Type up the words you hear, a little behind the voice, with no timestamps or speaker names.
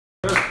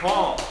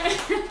Paul.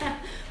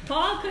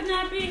 Paul could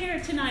not be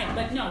here tonight,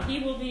 but no, he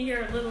will be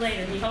here a little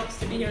later. He hopes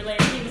to be here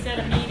later. He was at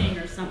a meeting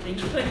or something.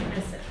 He couldn't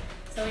miss it.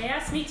 So he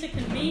asked me to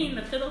convene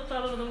the Fiddle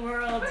Club of the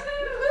World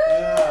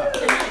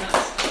tonight.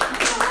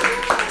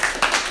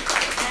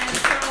 And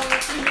so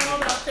if you know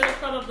about Fiddle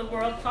Club of the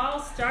World, Paul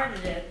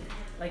started it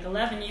like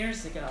 11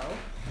 years ago.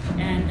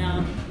 And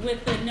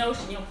with the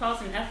notion,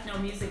 Paul's an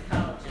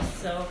ethnomusicologist,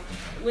 so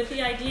with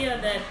the idea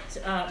that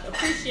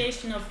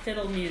appreciation of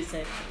fiddle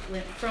music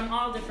from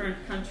all different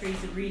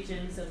countries and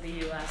regions of the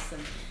U.S.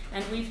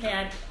 And we've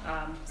had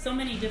so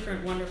many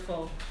different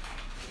wonderful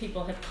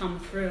people have come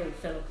through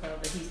Fiddle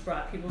Club that he's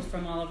brought people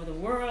from all over the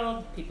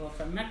world, people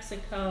from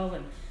Mexico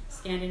and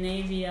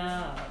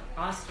Scandinavia,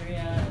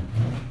 Austria,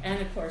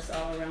 and of course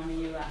all around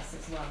the U.S.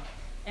 as well.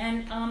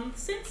 And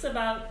since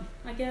about,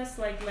 I guess,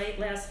 like late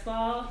last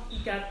fall, we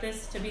got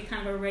this to be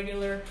kind of a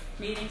regular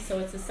meeting. So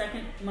it's the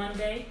second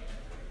Monday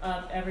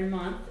of every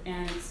month,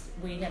 and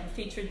we have a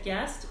featured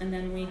guest, and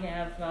then we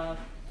have a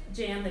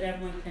jam that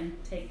everyone can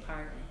take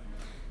part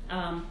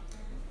in.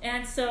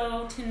 And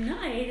so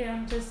tonight,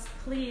 I'm just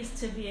pleased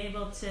to be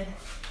able to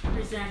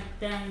present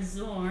Ben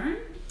Zorn.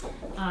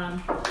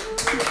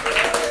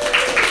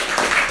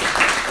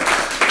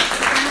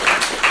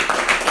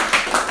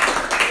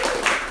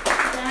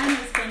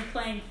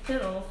 Playing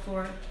fiddle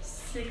for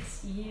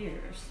 6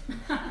 years.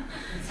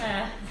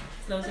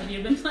 Those of you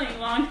who've been playing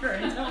longer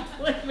and don't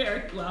play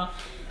very well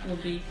will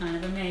be kind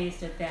of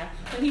amazed at that.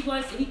 But he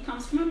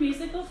comes from a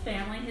musical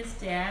family. His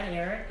dad,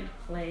 Eric, had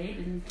played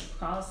in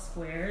Paul's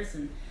Squares,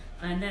 and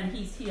then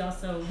he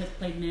also has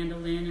played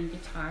mandolin and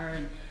guitar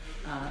and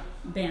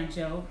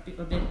banjo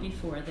a bit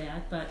before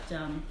that. But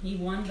he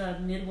won the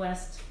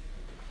Midwest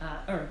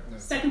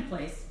second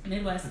place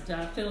Midwest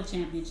Fiddle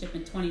Championship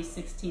in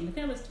 2016, but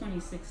that was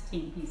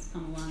 2016. He's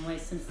come a long way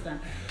since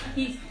then.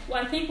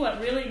 I think what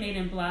really made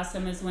him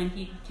blossom is when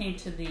he came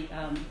to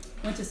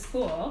went to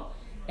school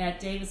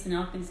at Davis and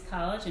Elkins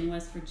College in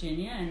West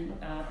Virginia, and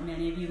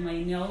many of you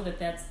may know that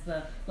that's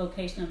the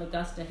location of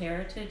Augusta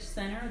Heritage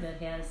Center that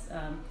has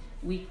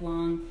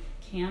week-long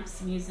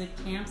camps, music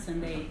camps,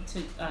 and they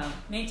to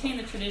maintain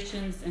the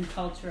traditions and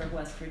culture of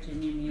West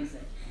Virginia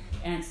music.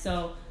 And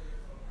so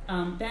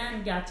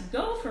Ben got to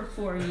go for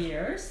 4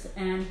 years,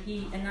 and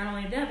not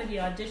only that, but he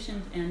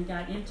auditioned and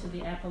got into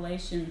the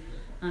Appalachian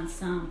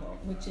Ensemble,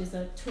 which is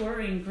a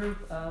touring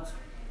group of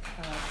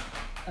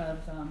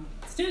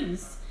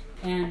students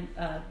and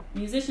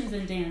musicians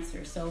and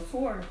dancers. So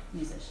 4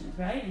 musicians,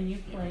 right? And you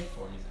play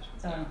 4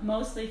 musicians.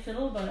 Mostly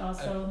fiddle, but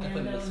also I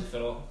mandolin. play mostly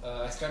fiddle.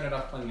 I started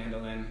off playing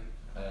mandolin,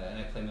 and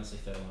I play mostly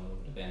fiddle and a little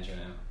bit of banjo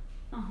now.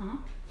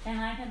 And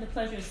I had the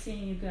pleasure of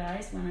seeing you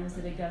guys when I was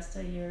at Augusta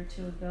a year or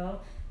 2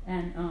 ago.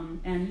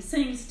 And he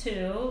sings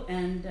too,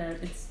 and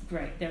it's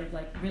great. They're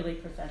like really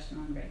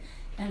professional and great.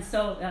 And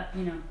so,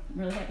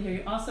 really happy to hear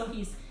you. Also,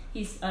 he's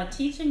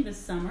teaching this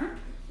summer.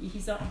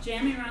 He's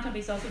jamming around town, but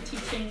he's also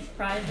teaching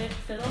private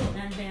fiddle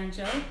and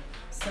banjo.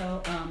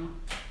 So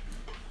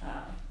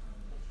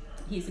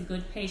he's a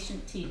good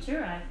patient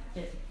teacher. I'm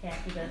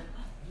happy to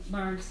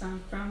learn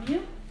some from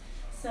you.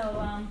 So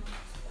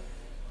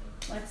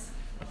let's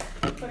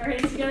put our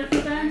hands together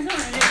for Ben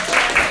Zorn.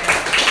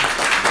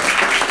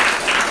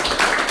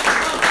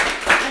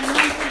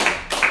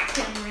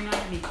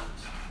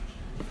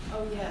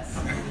 Oh, yes.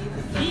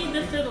 Feed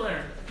the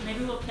fiddler.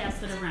 Maybe we'll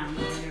pass it around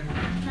later.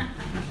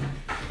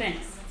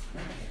 Thanks.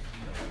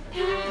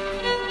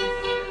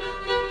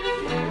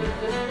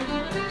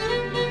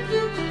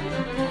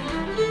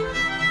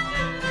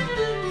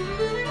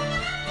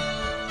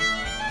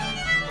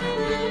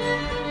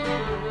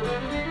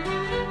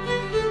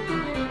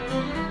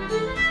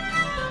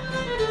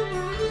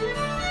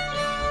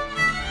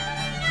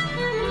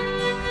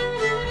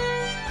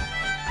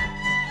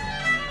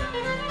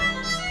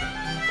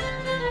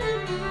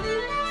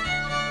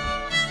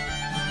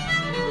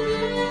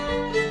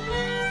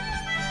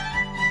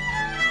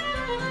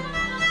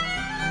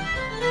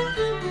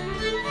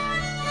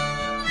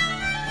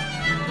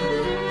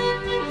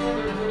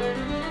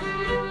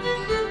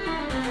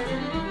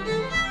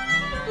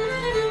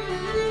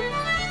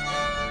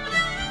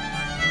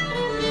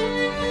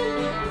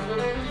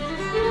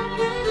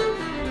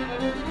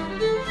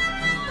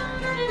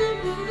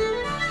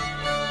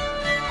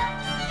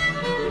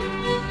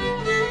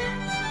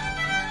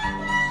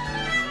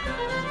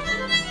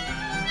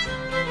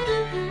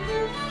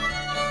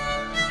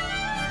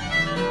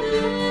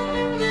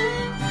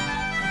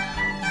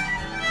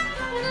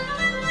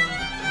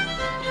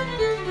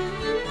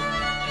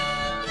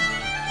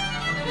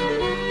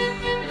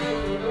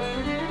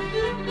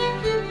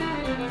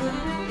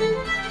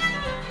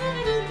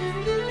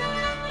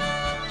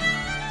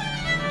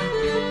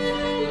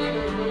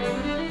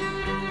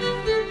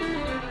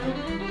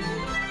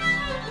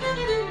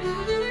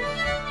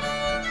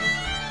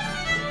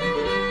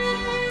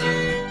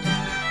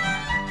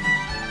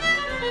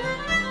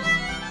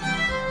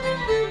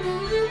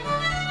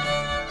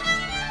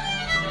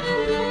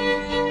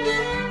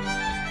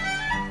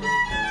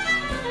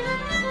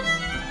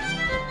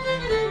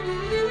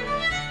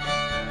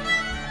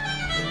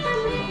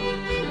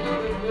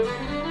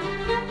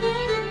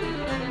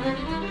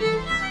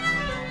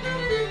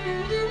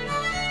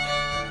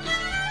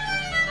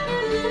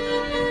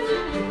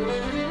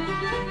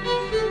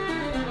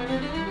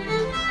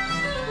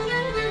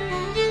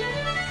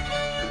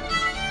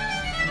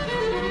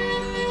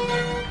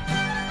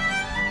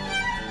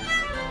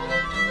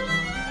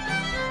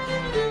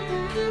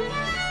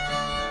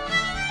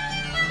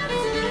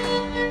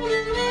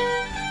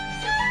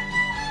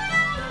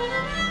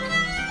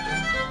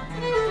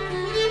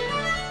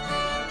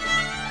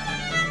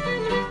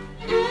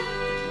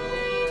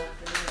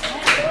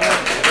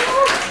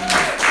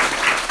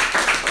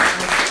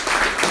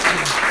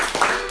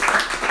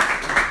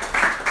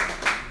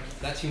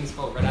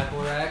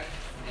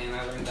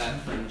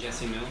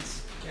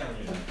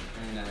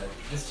 And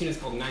this tune is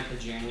called 9th of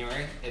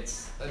January.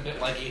 It's a bit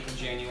like 8th of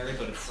January,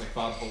 but it's like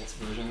Bob Holt's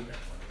version.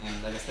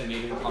 And I guess they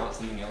made him call it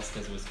something else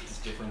because it's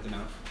different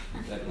enough.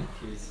 That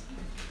here's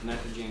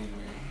 9th of January.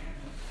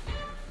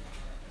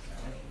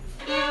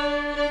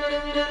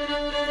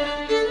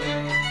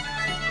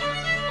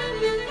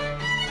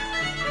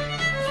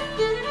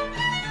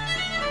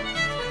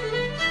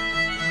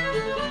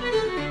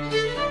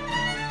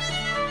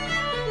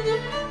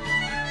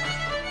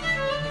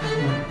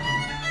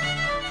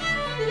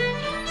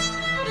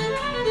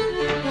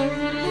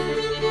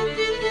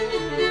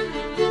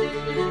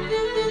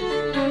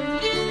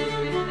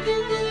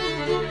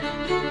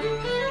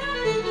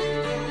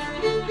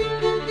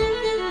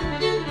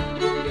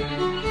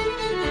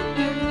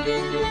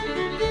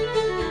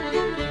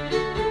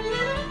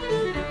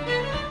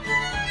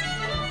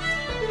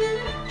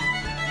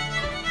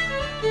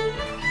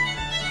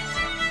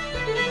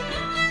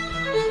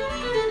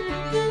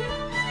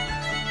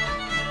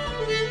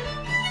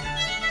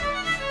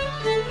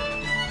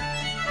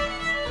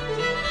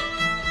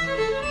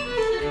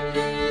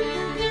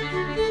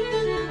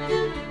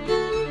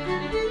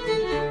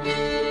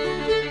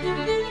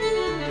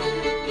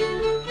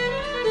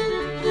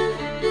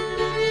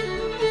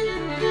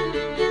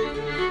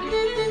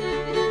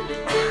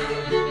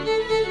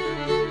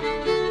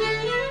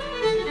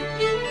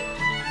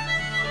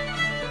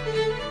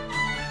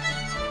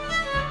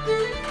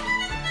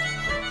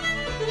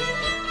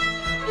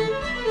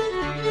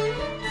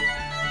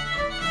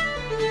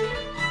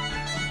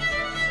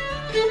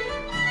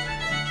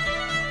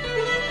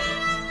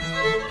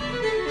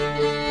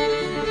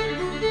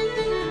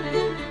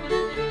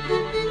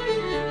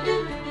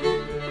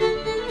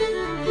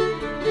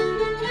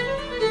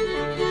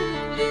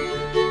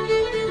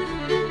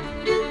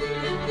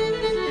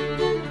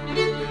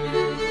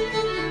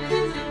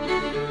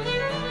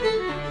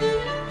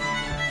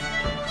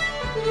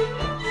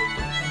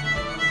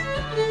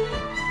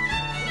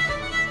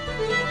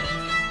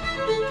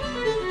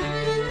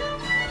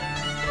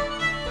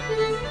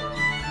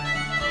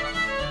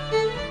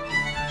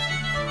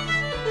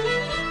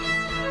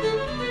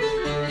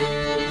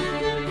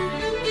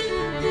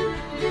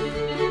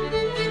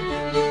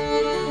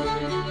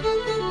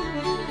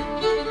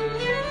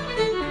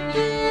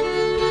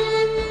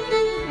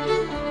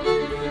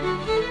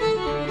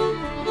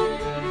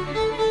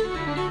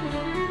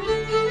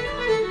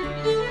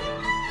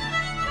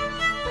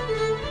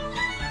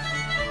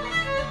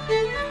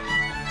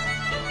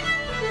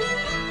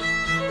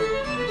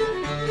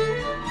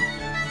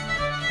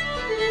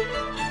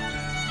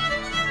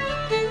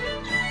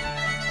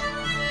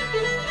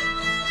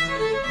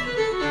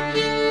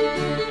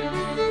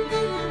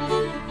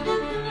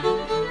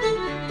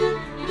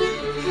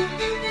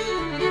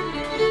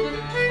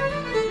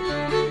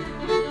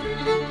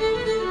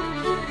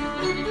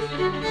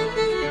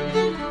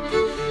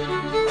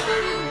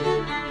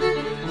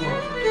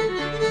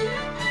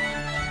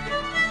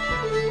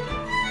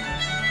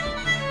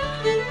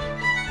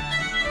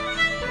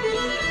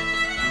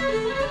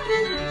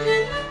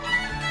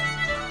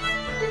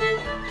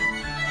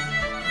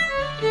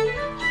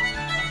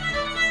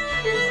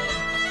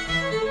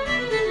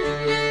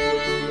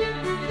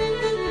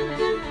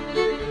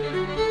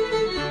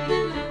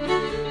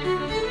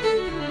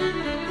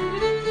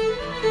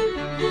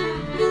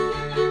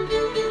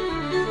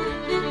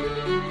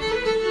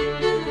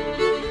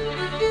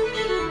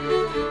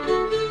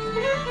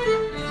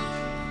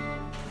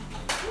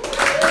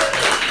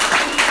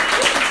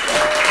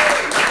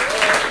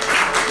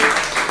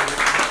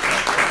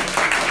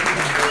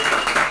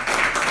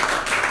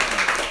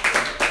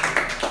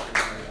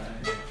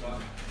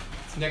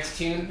 Next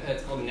tune,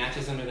 it's called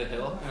Natchez Under the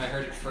Hill, and I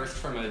heard it first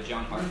from a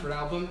John Hartford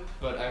album,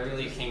 but I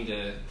really came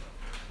to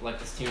like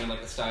this tune and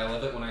like the style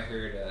of it when I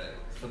heard a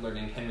fiddler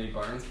named Henry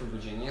Barnes from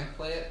Virginia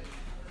play it.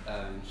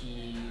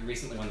 He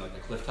recently won like the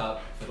Clifftop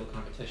Fiddle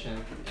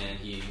competition, and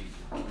he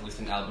released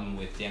an album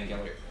with Dan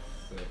Gellert,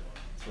 so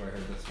that's where I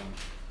heard this one.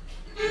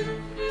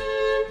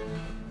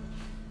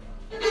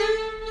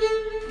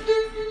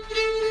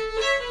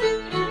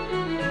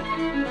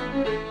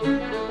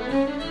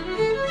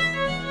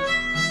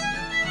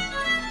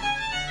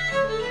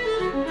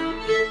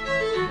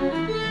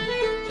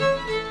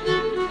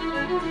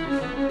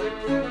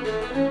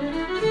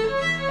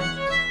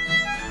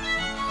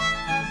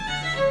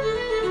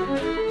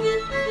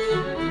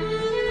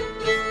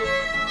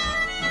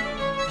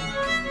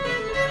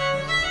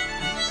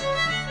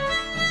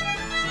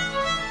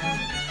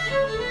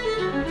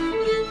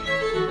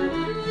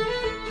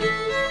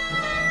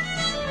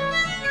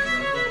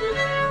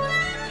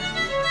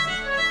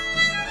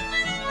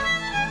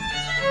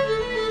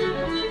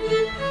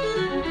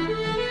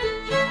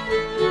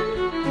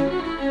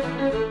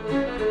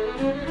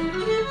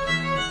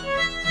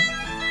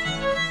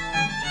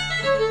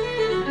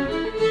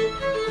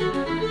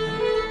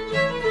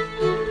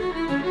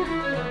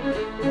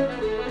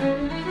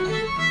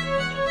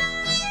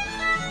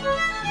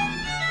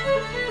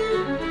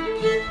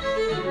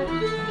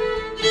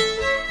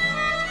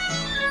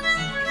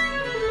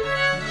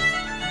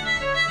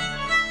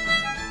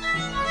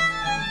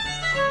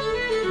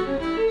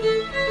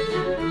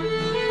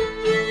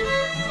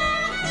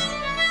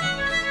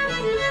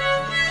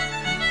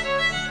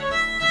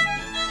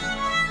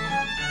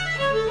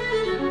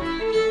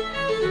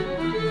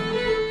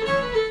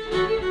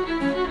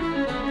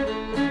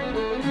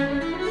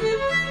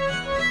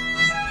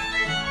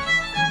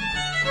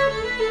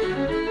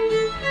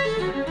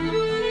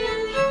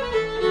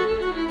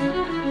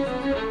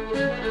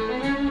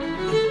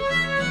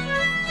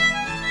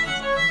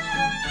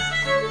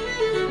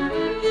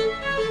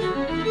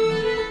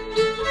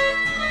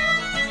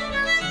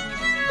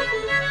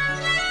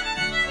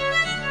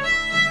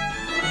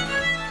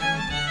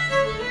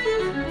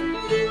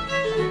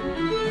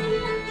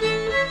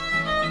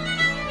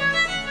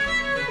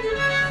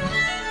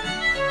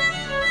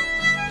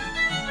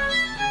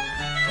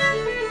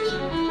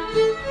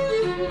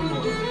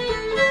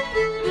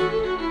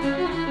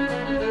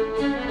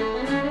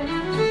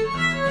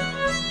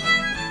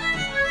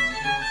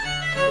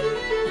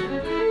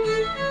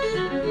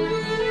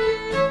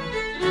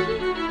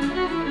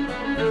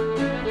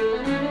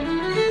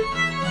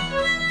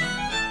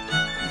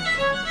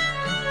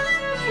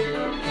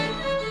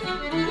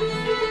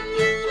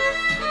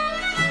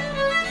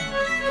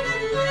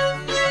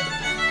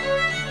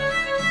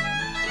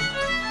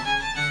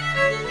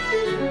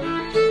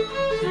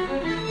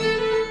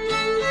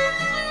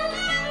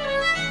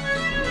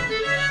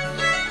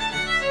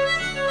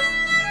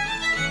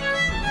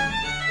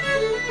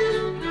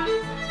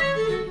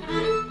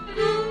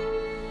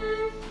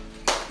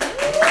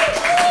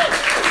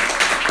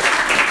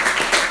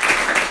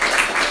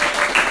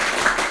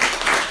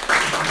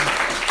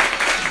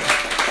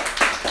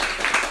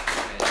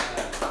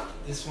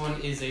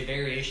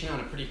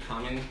 pretty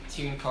common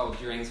tune called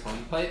Durang's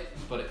Hornpipe,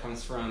 but it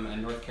comes from a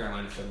North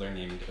Carolina fiddler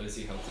named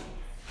Ozzie Helton.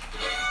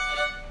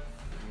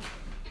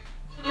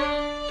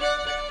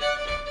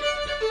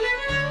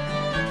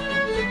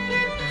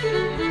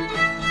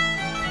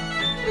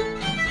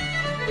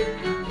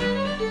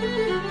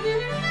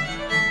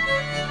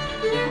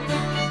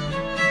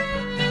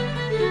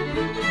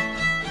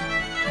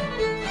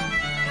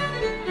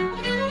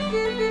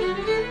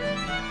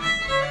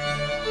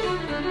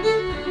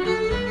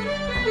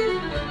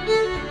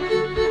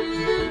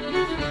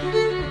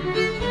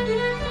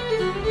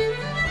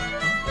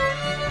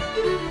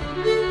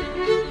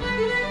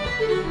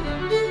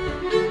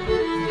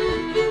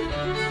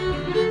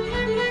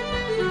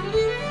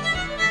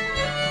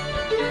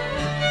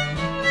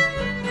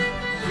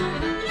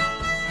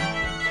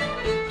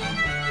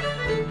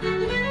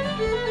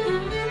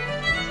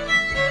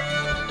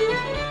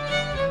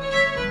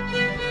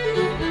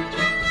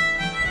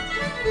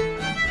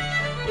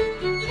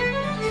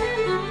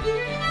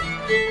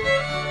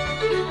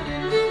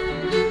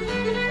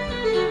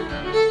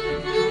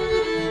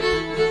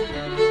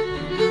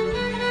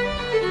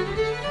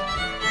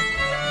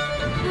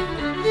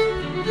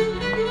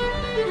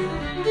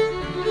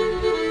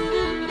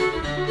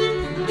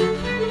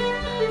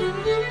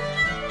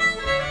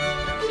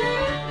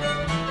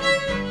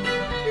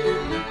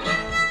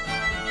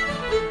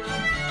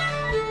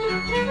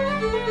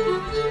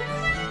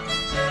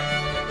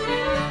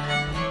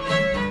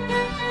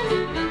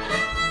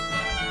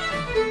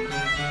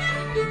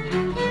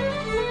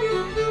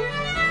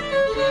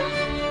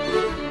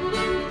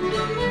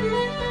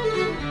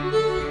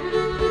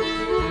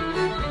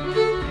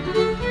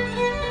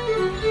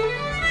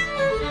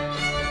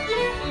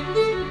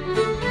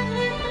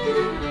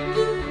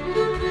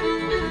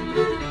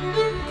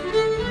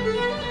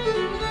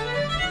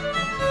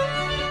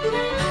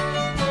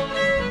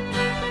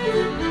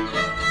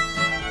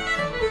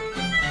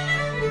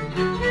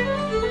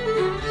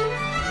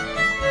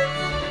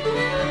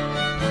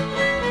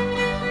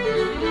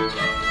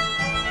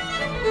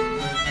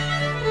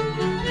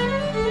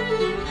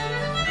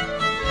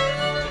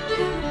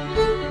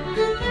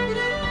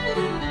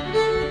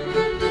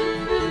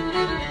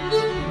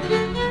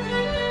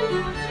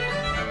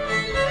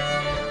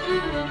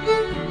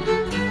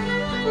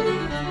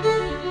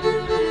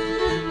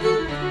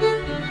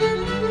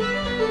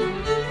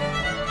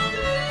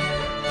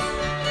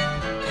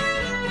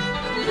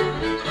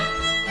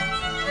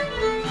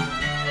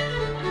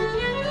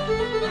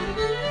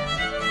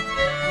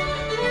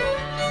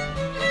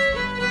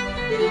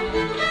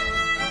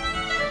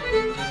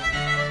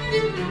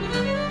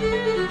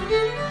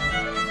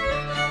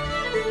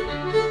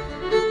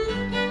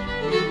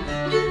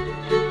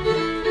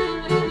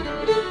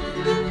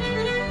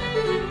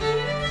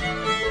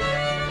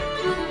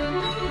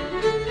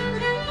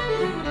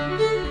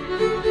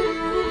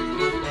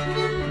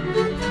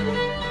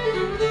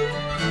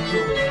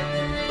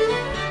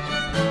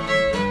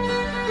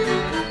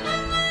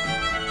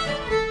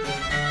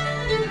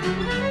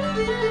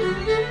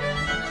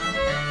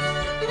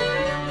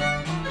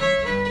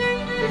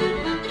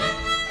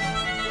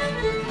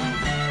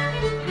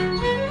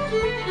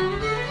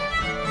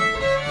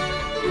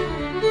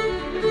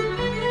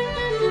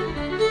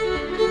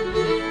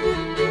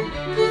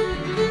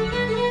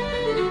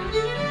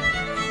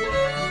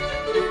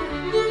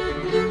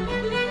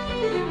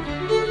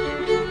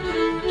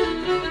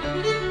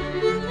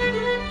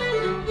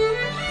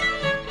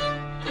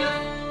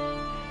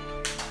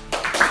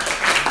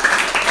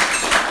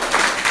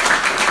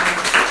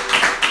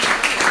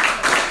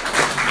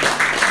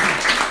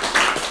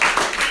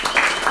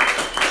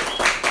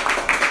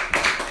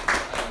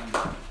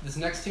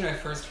 Next tune I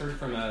first heard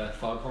from a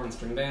Foghorn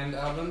String Band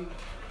album,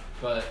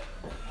 but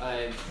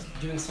I was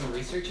doing some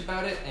research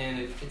about it, and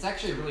it's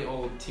actually a really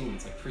old tune.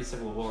 It's like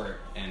pre-Civil War,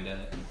 and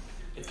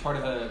it's part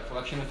of a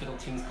collection of fiddle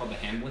tunes called the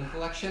Hamblin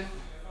Collection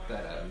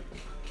that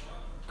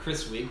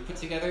Chris Wigg put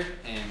together,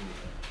 and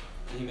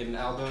he made an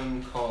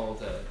album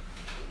called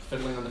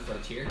Fiddling on the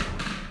Frontier,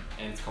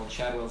 and it's called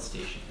Chadwell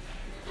Station.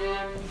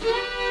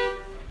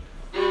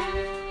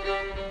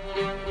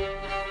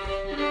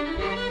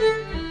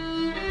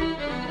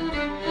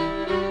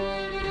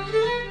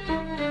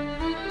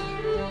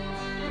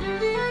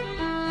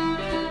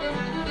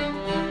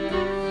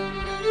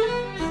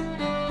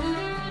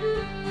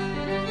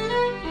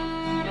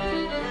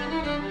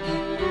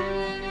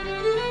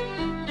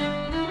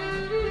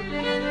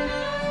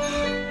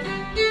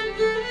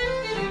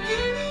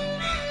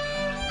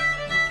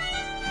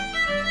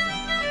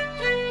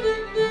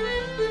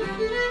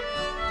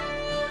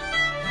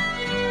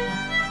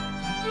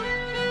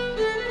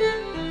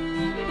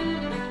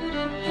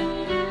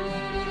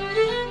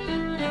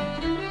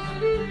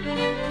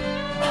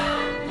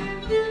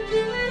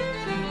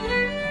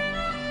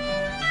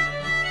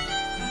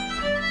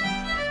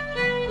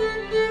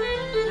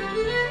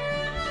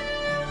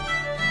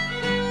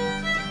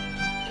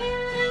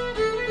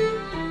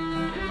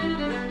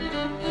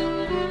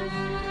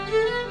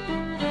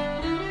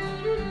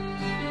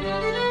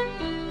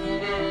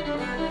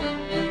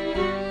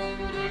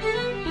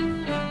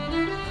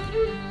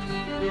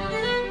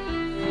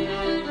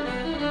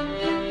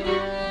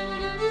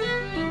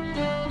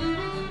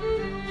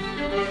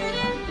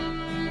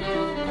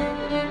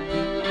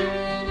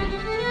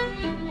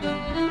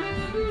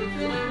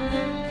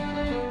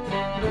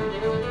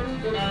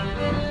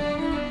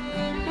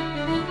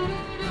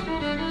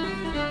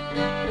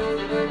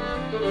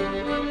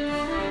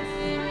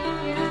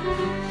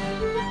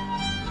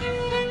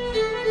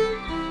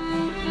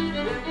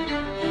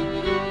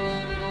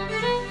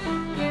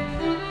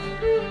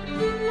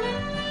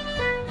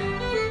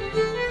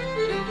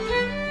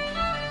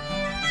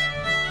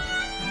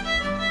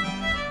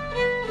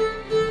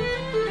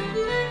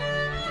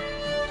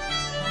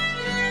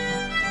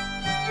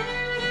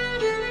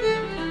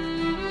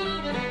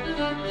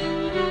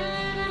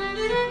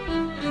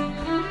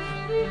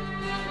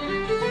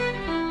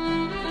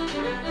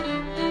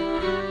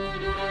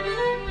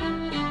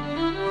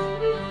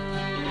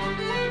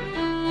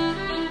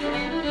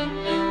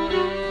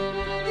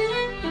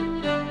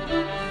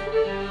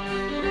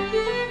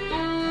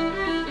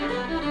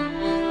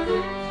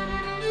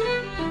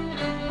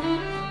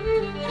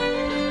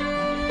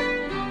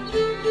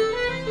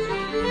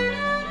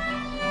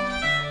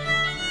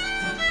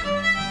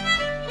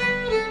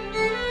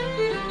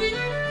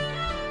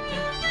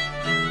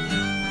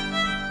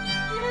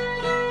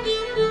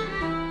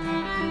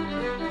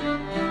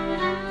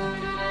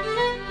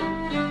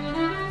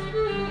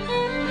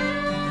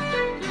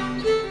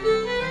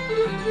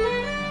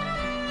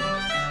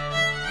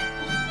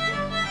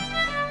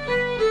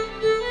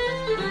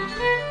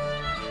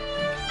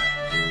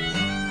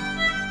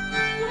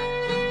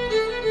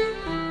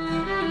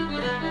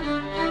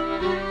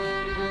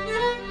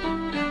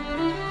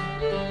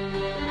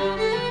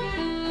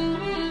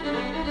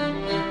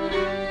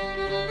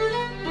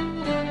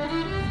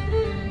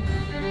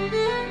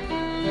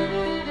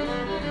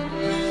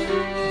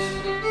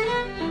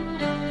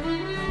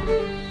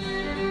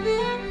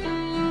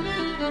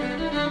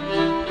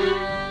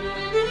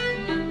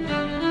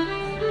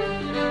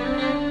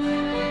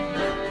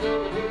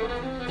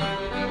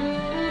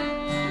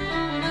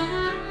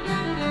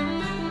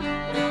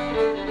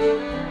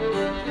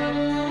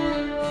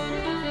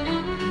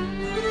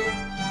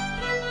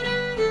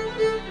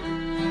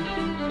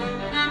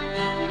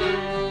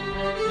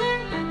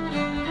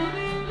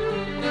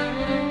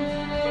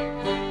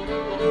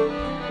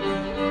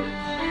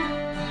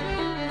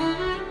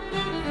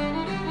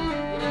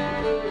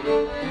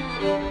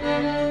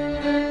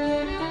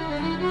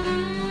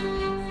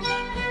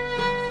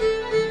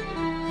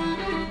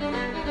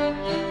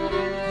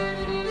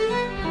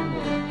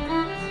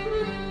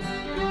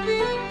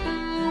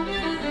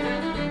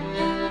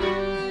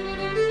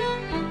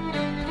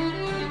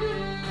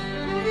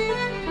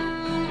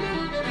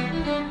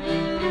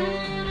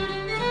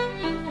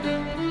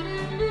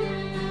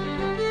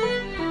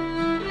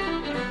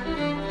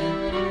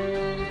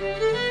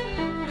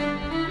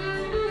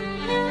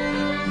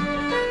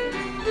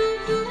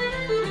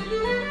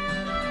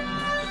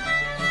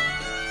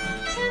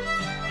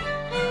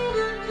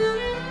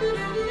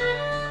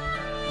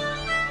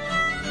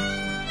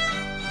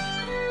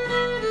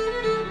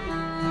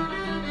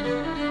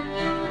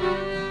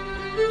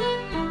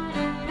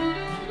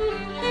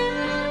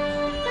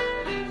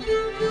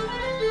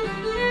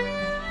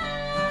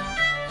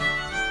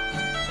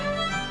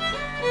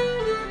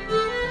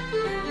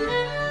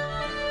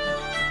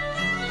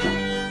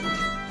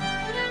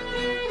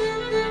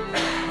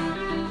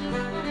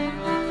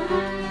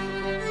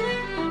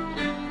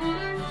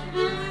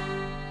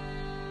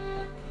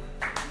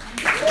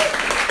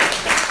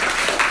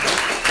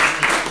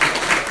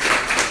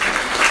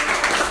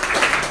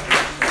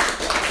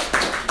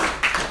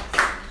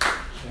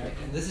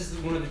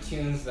 of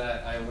tunes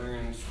that I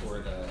learned for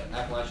the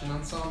Appalachian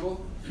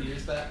Ensemble a few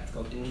years back. It's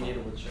called Ate A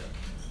Woodchuck.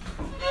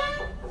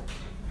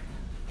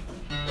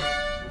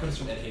 It comes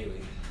from Ed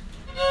Haley.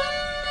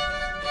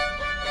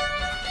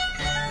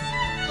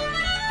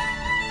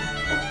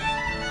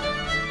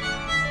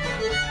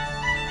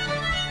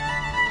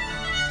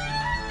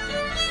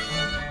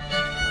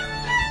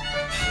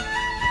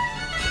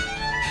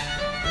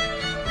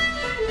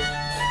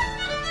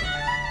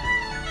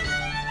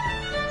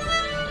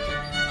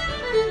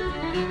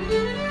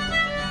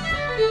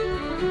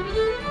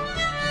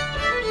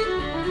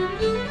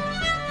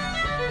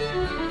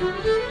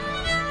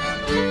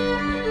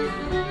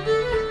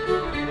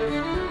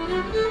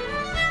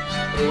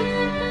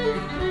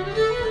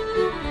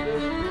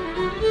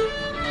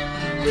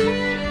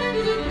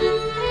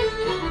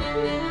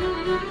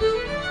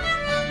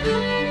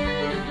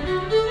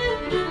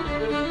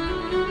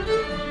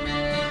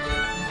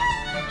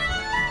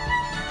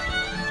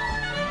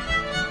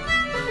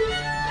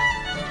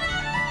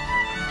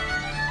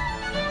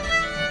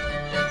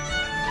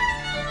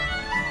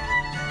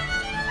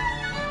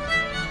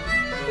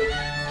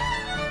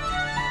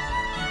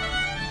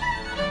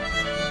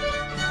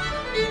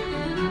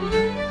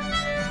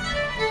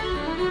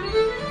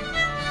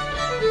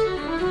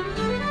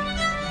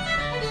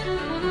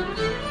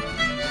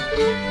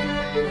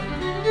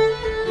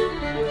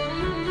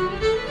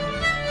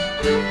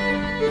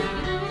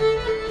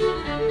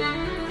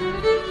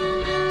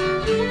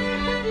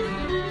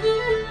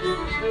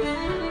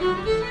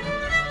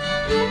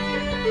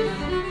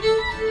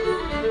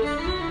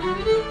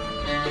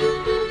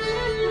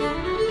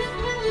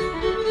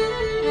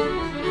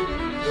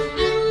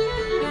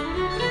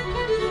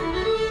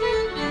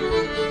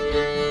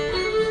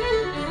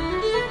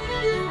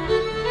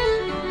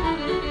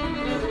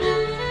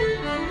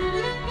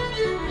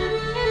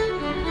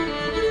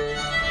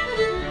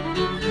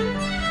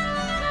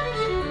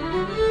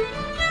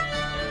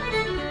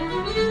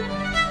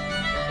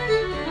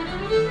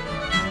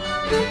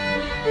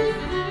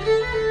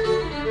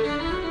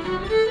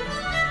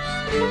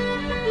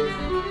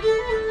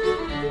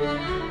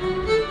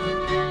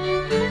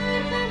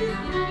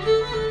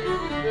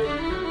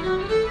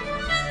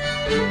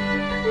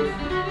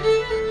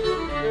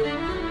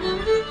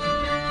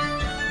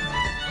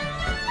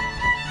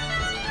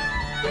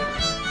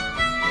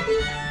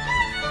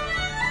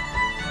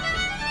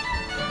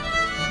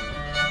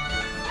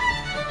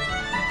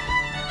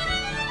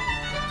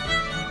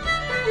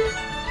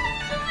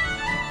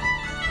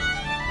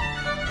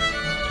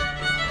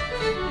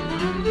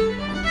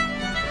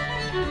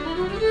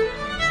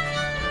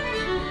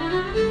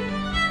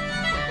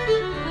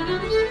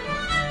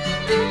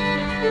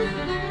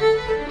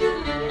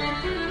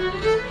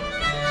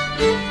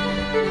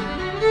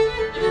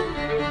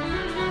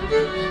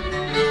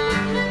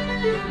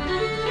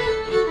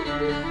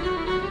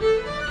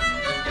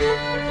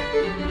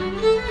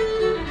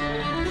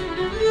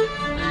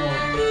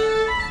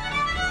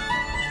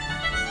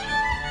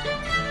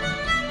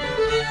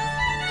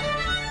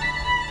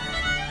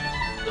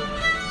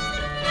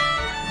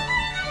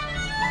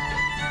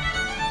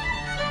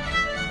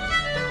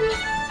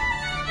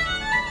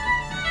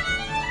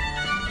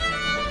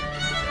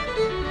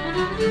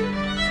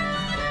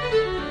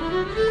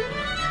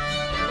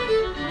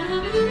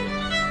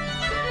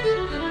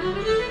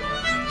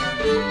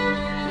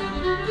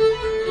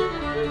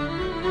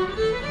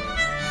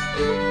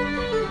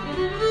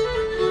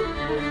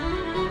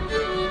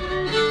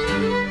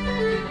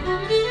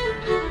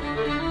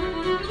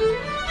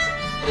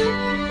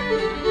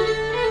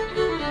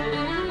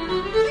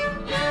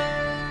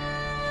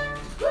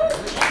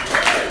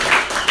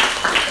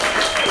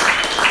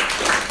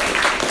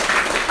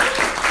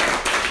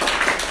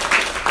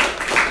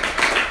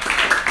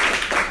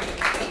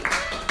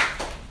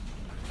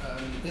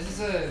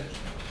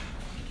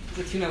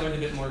 Tune I learned a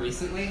bit more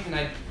recently, and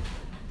I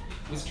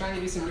was trying to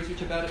do some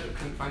research about it, but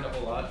couldn't find a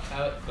whole lot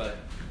out. But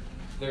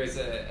I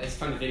just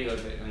found a video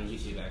of it on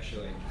YouTube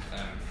actually.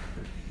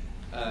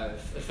 A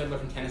fiddler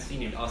from Tennessee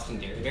named Austin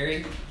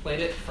Derryberry played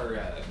it for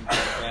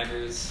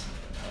Braggers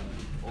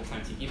old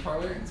time tiki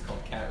parlor, and it's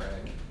called Cat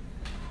Rag.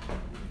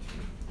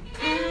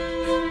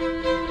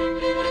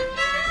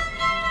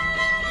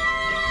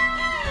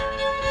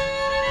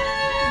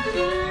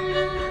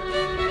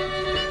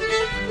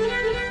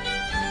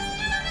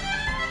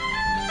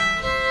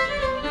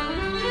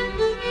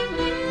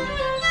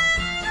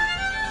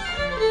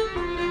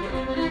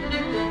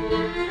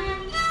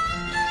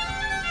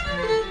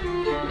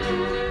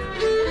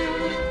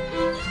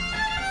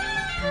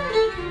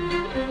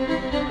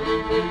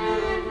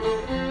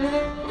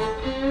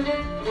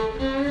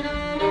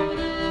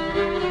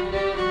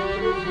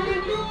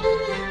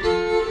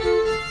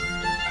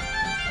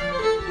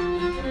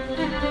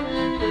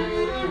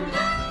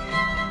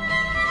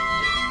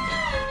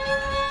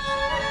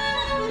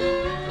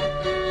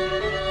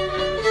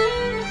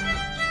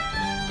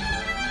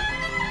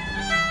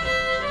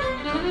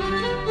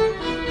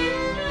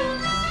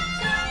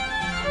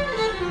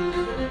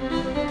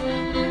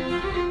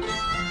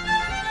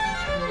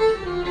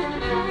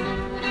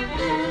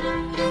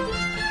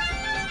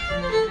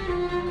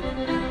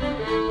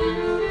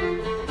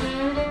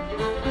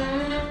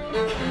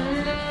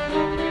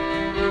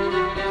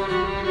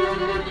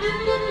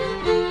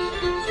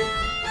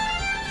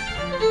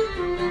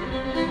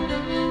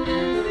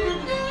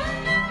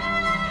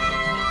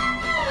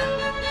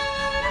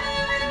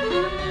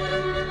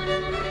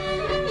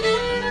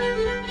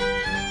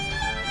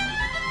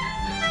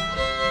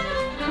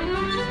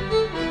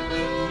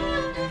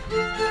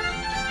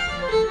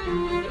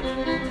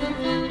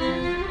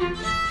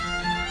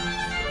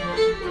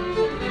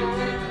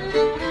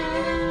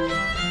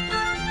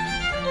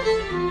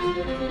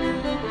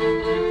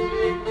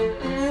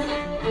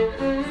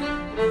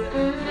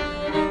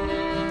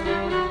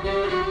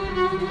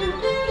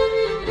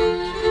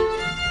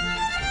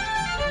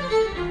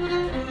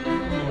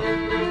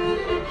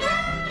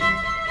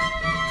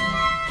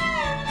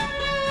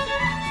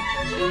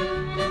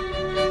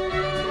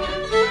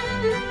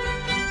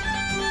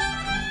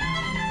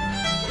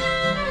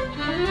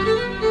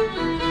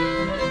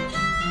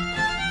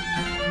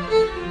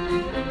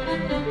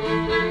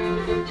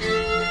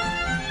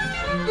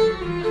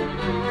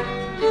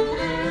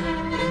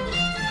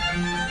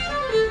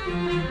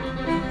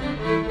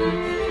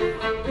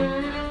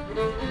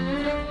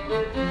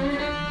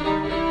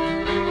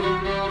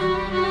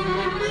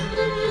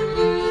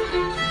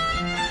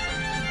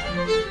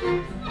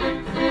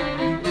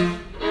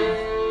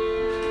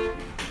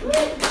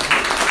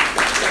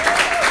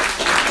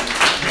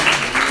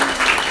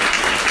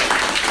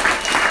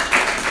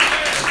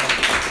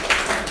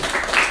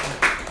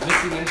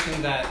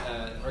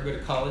 that, or go to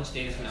college,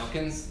 Davis and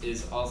Elkins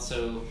is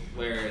also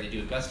where they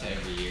do Augusta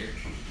every year.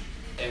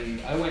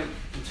 And I went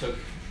and took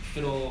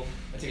fiddle,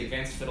 I took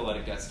advanced fiddle at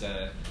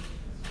Augusta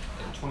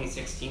in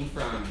 2016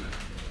 from a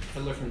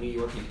fiddler from New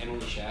York named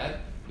Emily Shad,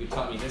 who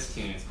taught me this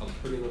tune. It's called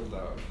Pretty Little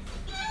Dog.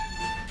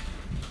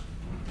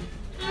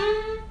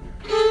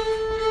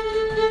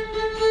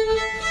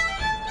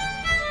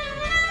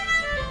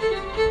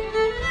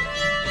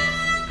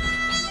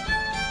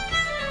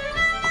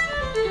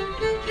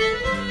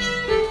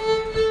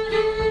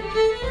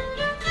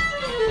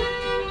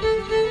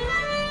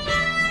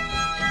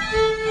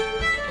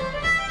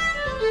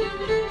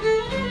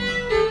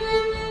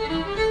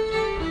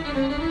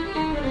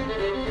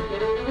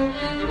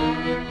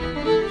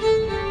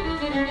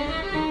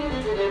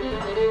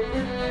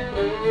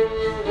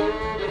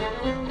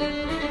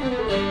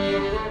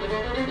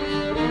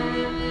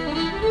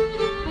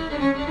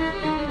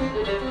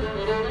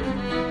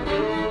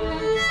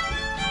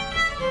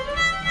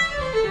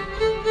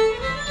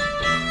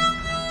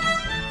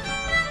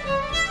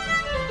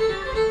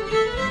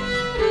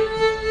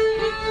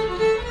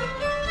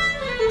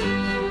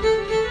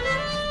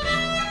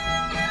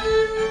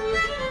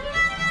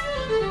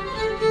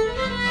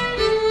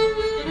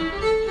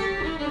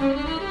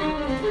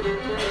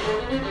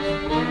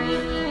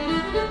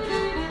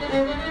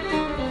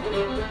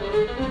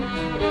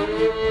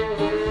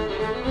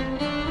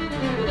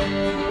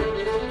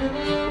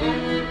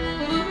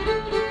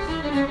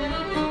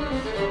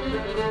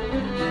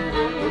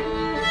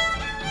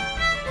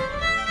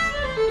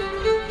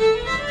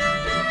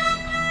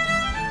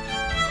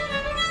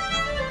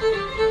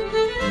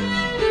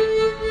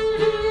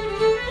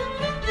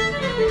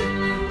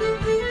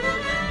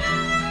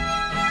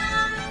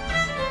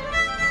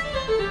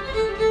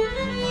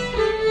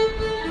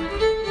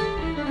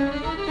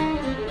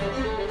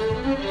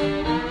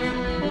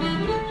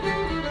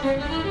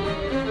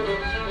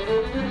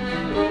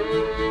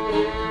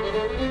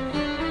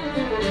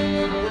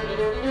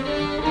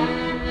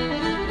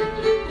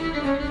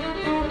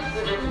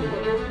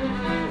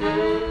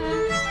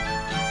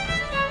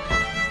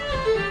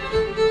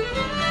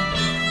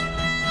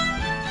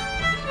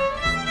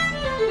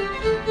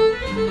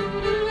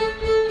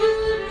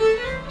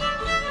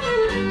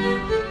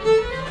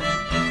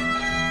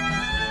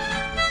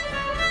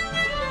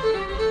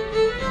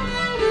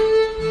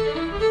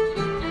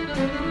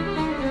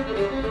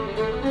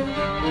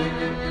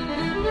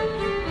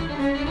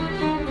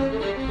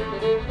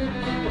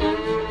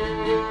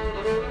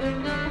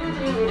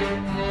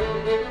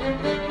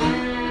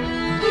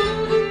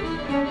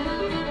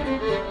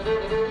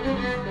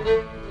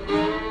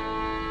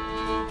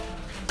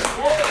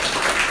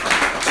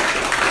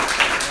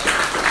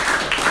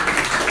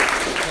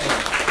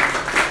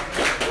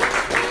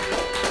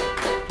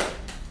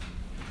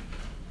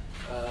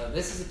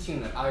 This is a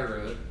tune that I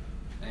wrote,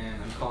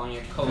 and I'm calling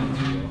it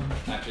Cullom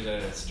after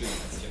the street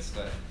that's just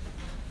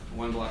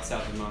 1 block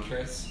south of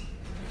Montrose.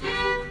 Did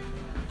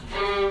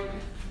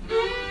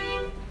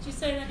you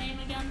say the name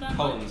again, Ben?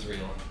 Cullom's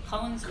Reel.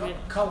 Cullom's Reel.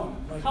 Cullom,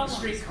 like the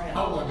street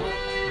called Cullom.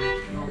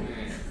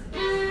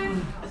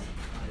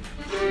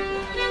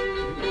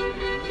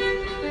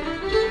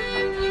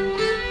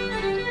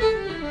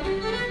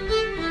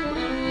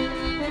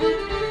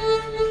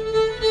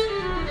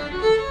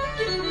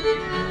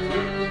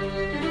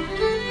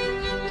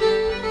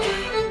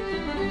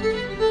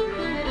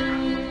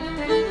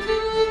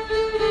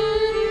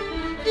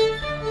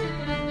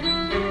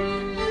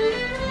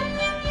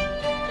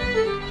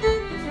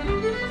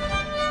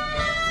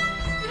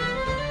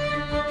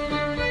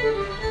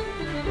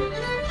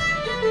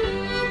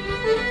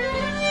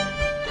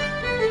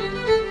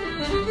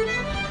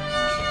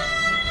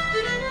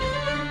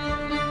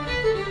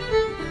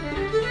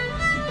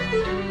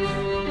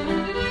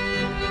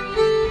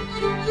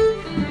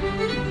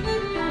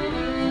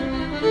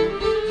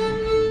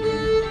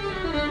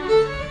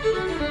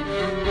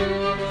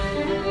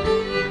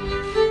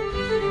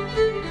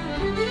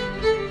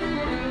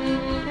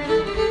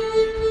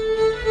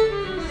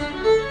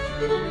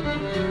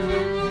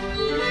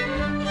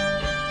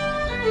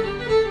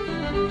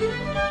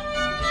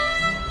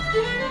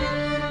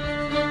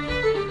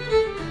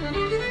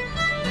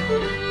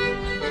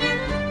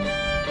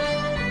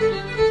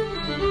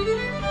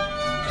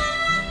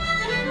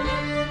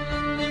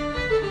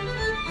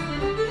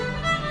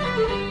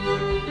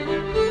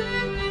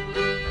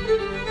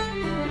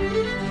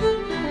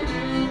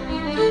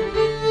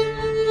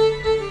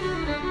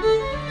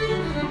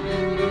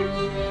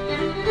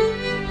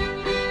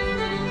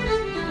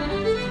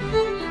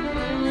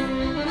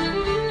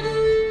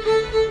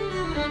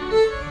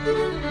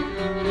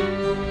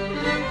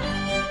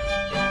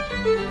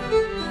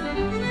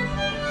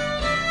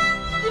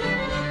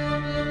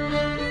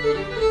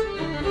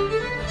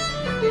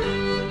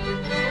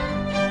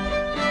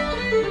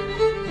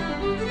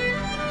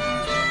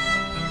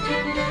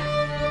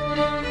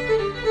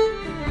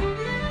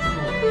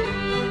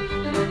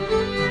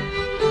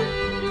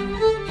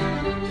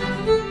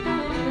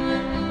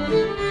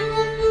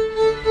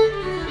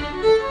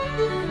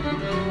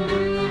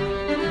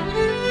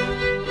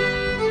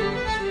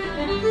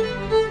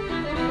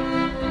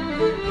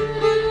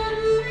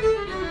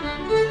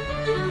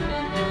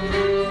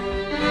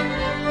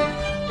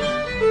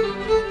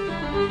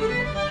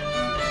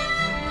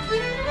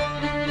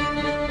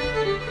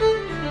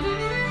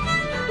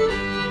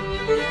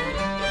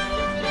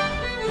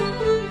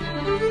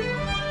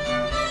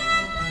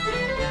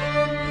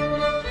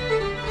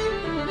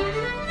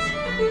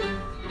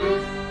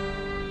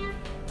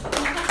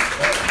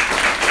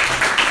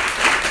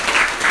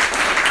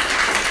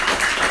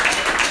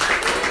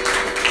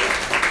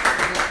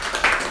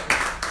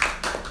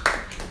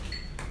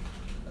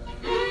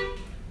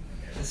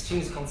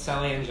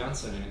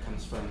 Johnson, and it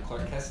comes from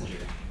Clark Kessinger.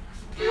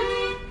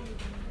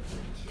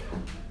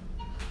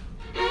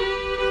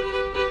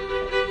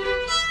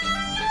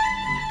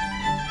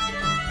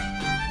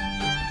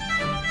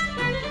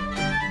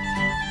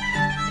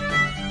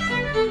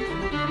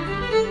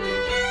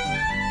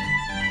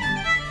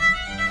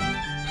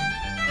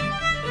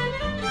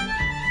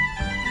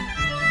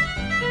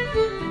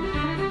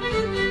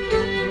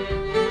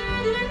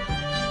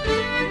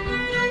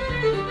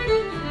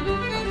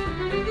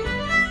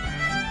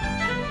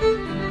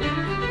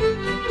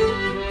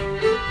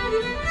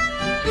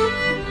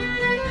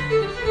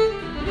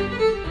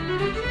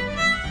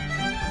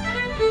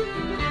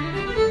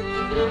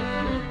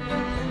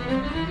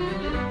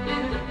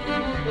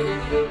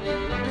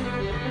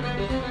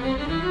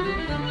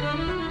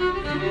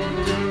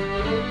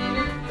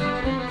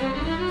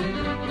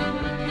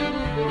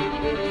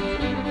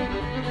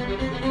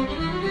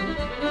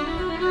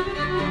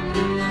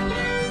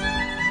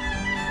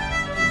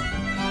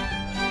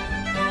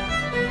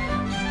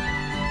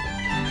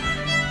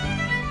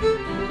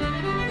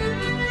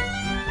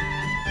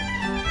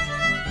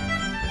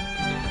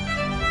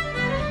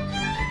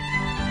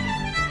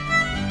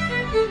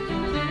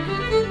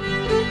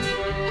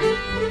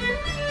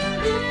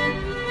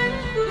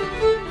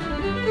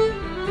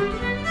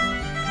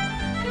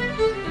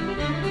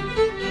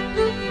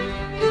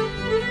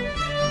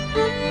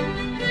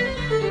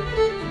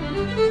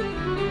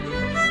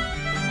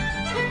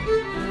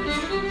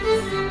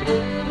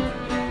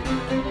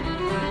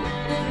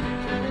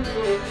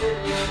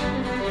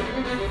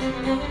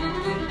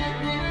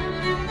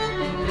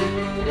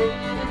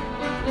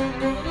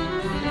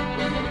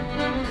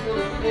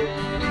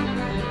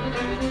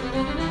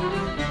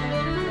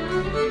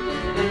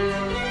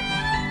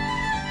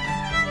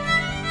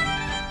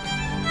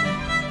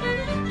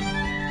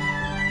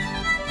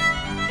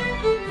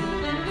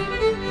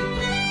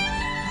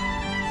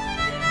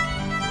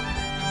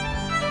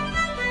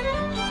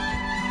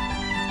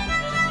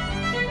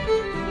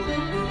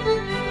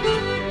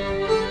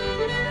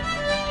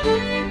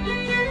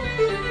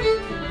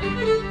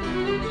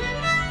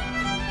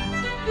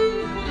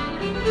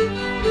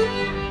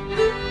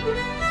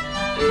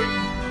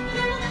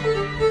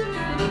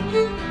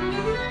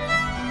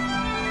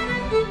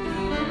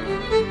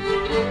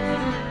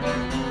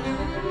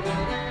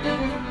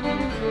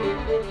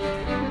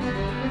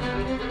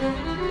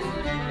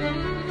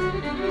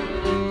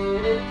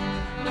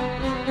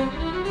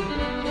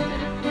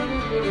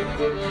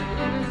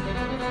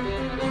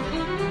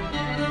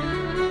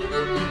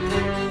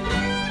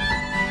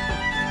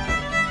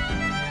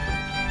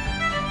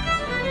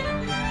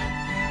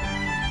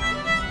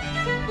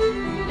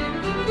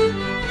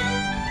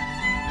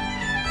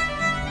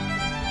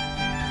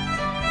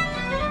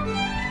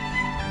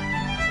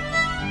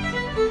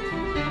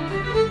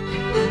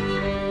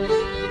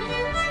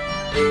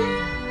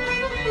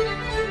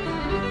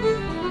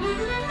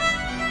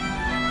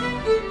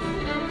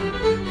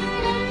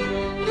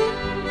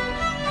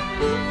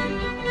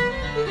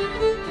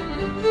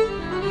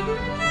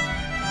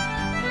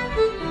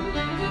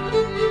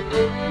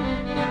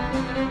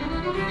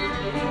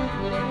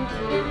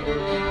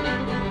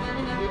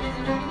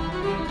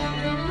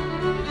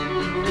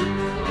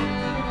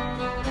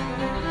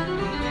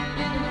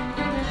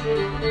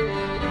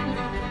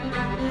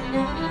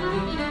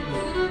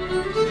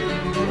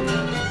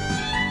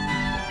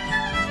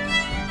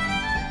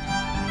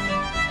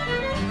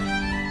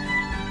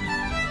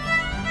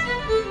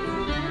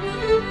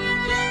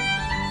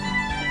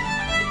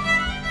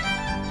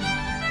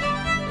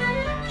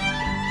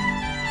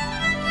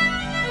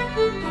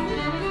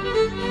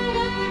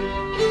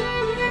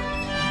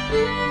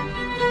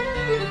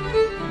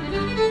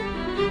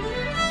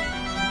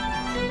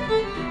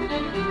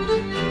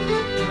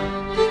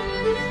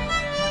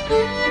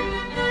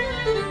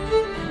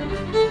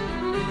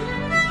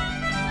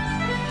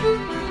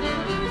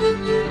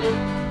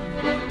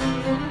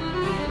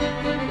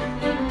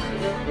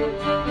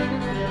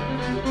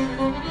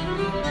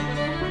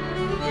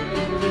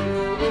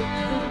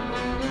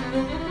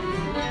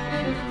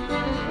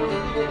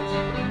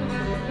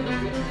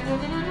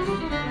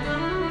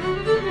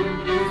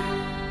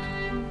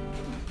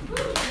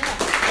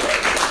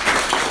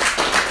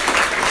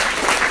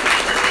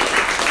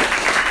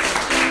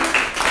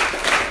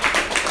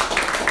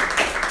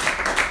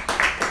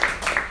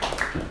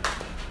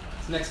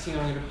 Next tune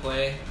I'm going to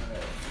play,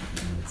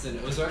 it's an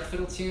Ozark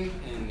fiddle tune,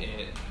 and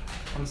it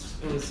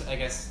was, I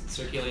guess,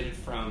 circulated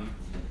from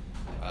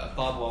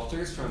Bob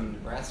Walters from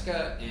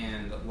Nebraska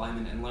and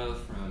Lyman Enlow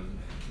from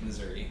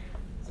Missouri.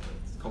 So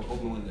it's called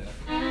Old Melinda.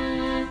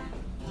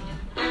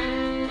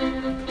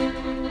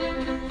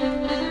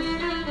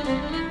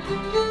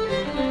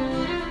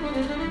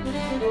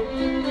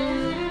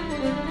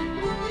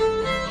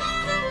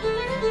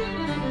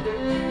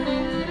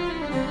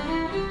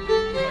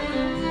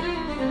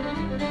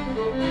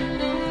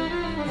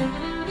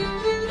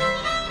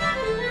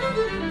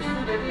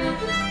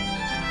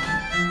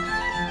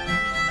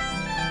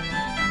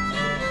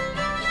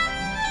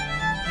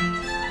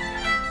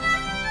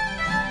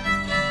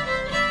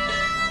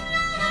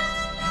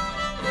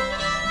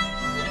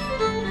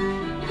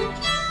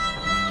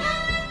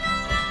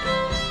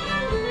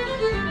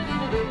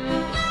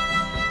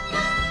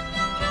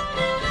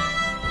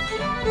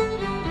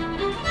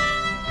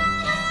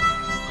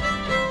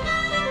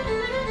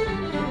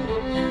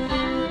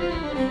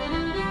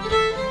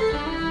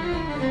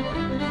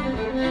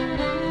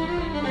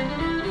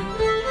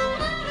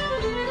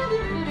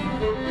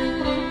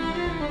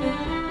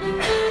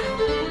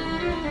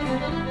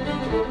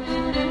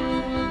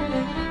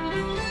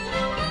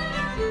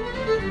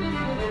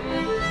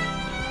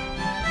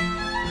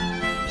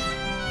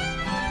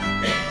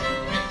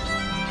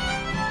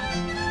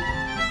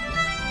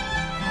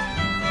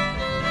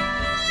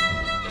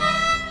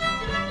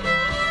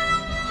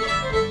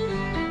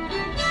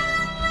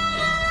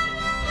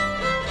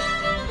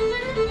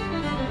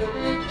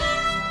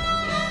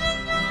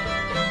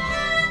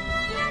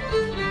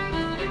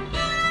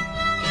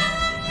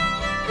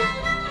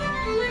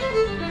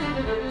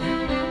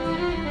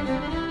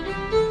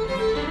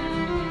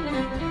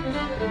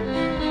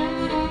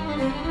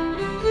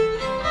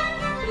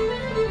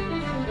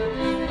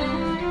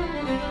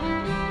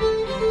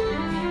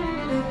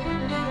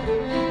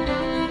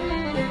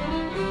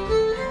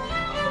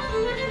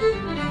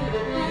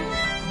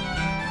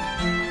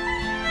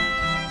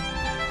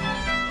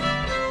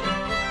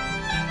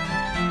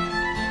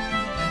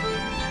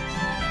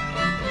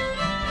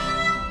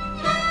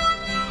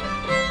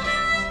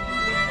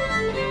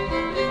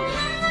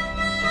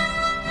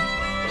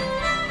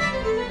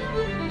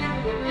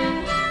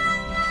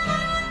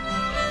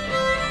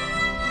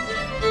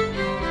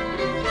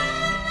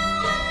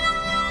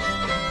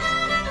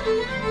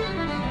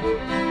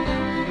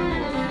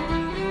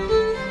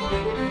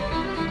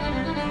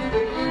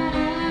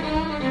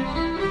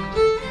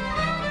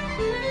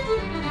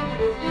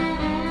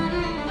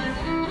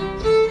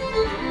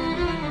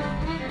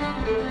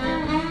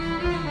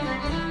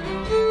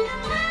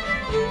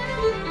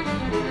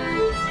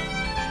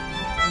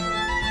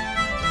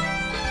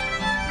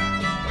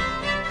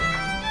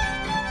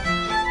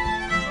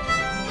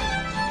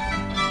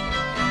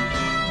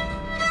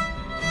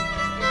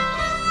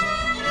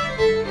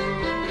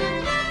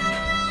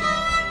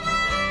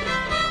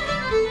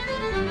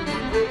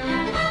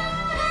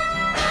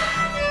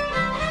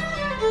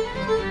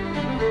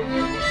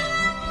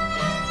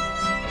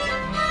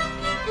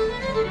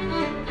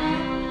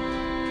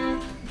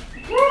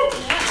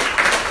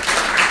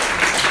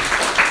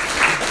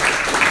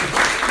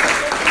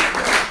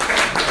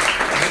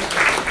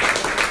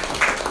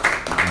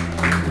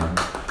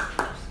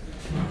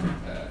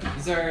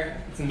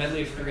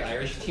 3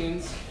 Irish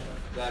tunes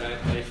that I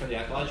play for the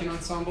Appalachian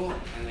Ensemble,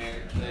 and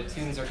the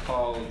tunes are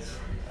called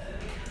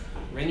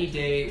Rainy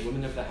Day,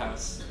 Women of the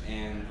House,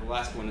 and the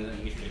last one is a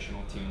new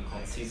traditional tune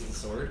called Seize the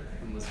Sword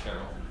from Liz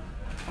Carroll.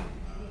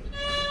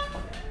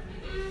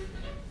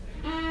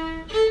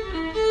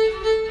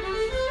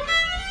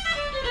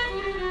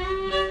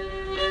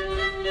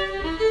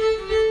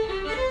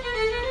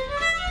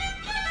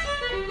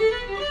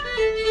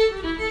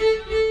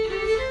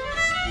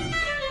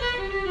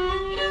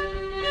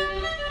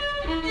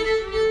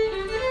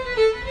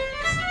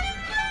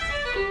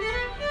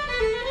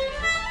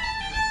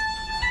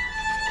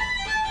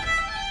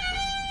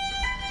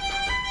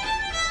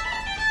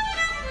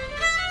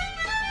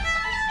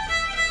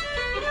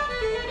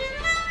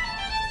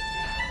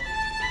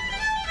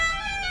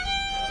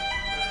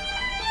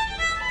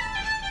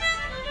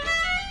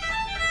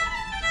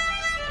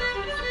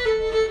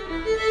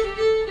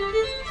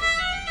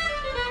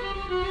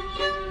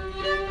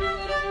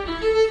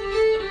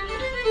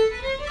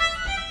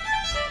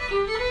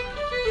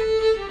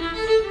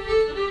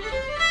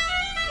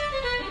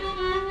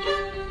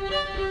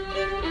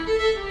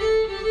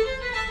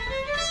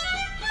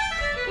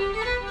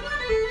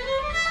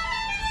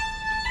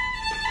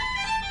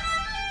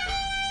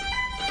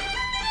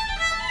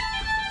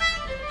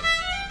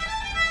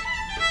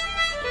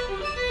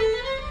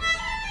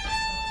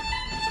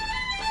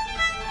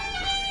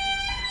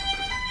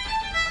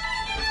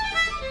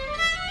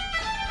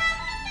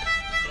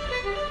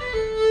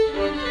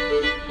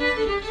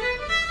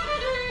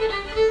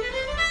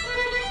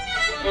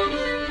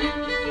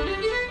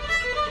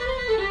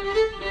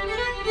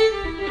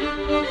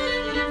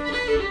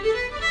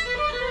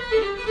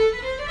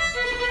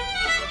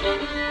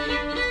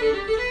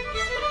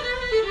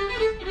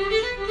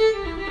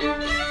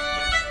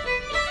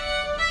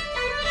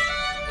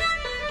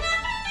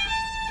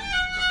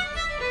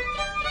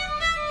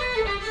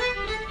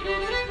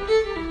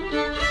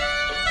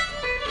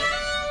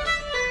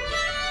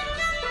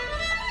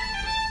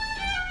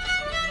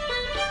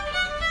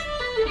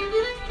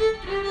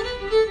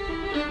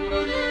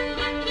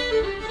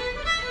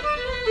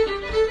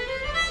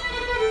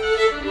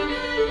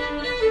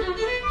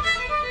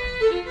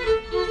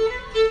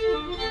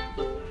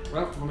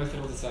 Well, when my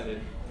fiddle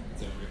decided,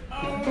 it's over.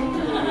 I'll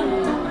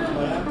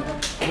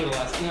play the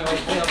last. No, I'll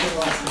play the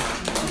last one.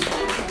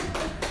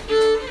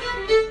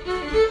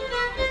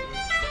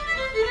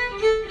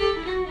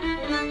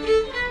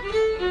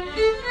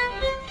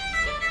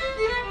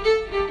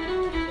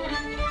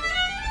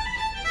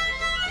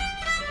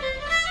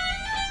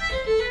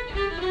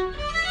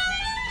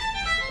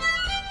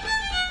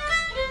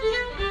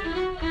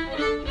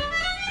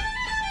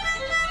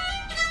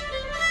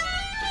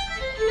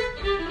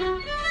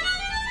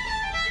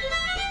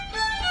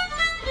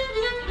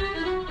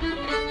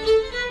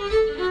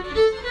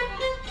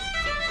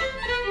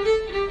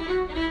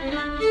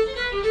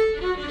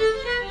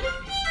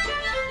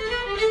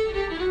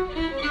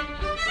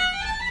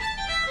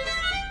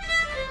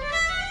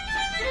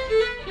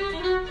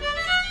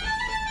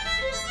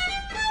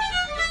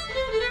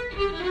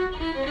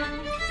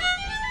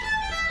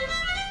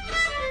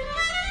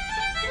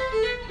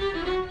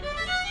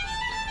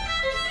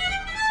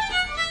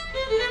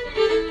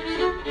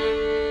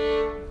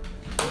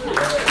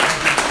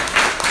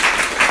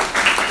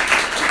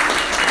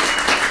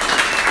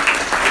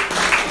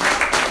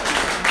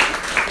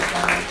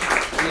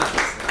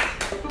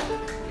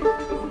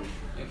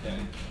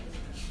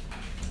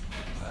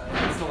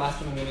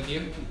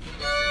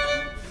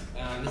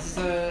 This is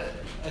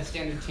a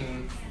standard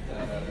tune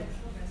that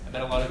I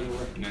bet a lot of you will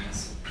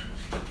recognize.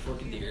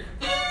 Forked Deer.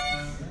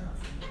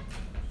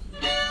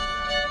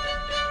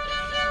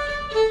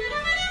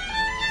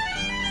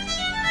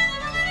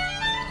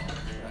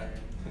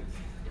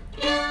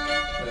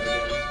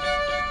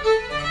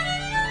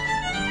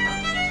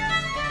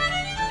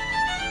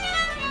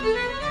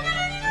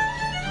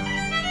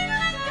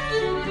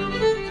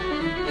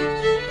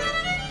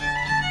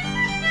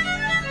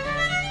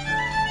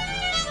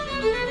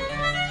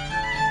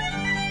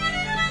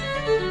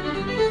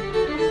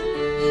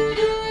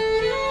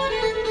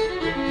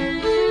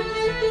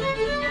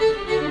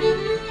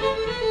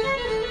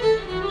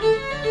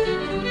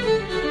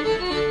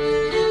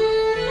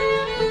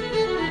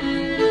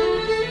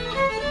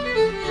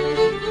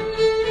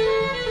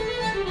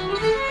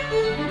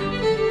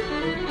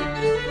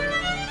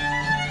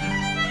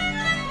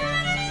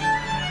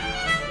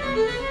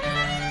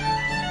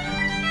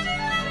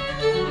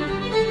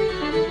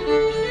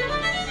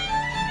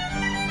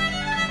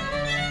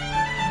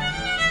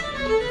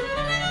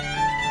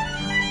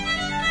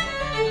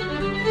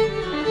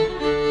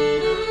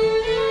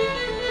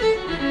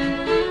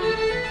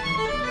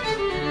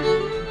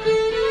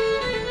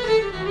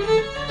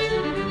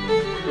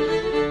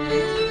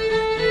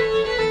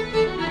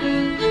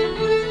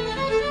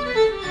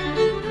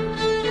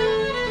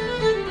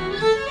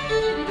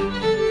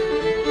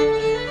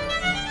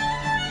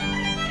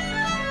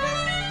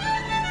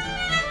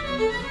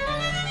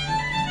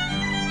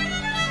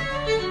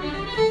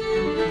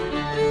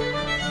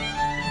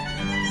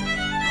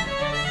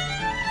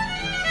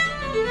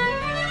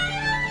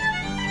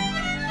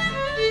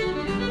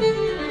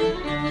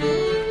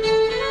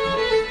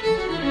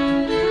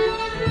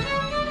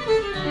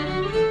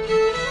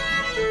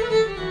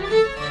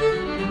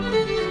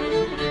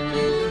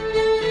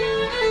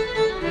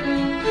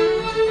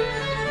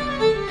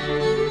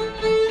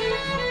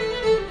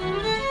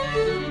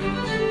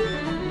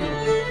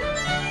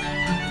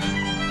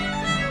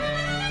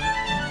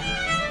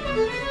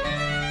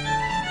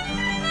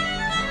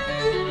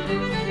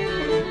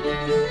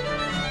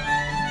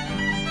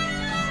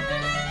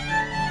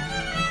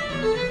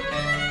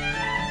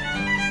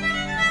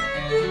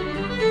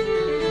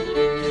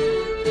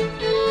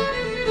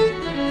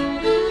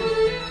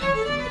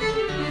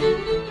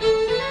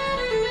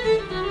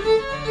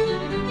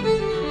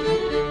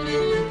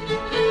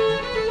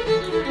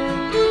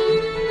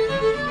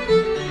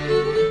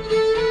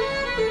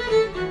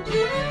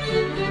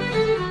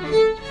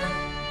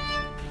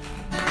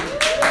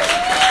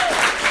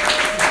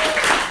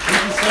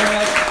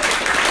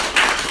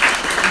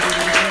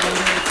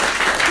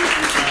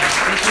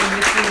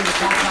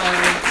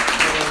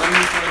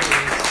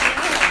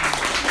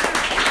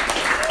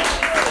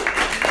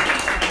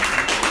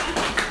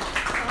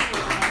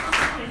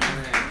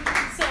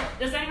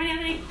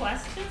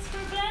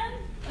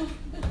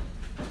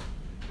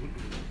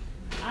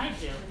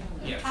 do.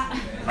 Yes.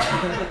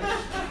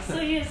 So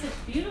he has this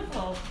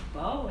beautiful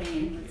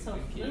bowing that's so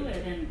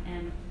fluid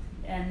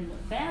and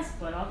fast,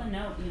 but all the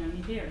note, you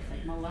hear it's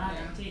like melodic.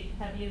 Yeah.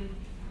 Have you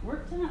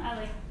worked on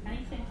like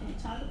anything? Can you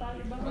talk about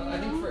your bowing? Well, I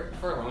think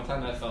for a long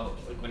time I felt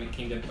like when it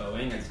came to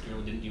bowing, I just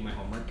really didn't do my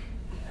homework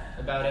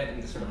about it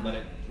and just sort of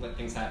let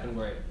things happen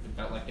where it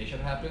felt like they should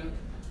happen.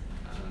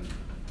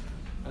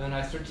 And then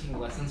I started taking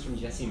lessons from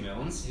Jesse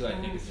Milnes, who I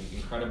think is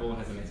incredible,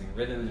 has amazing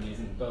rhythm and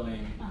amazing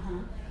bowing.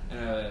 And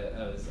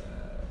I was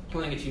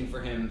playing a tune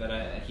for him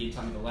that he had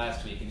taught me the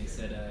last week, and he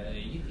said,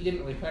 you didn't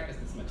really practice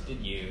this much,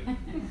 did you?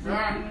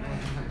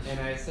 And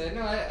I said,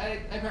 no,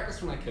 I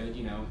practiced when I could,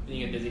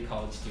 being a busy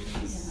college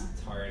student, it's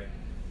hard.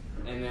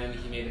 And then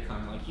he made a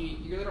comment like, you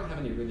really don't have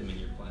any rhythm in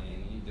your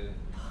playing, you need to...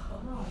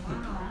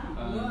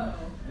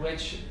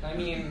 Which, I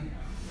mean,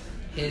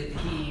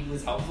 he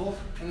was helpful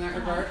in that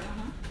regard.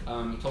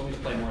 He told me to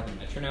play more than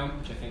metronome,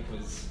 which I think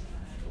was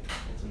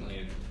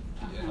ultimately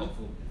a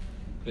helpful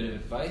bit of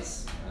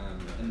advice.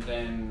 And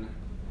then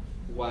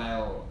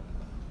while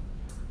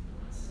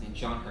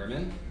John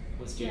Herman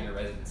was doing a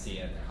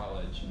residency at the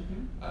college,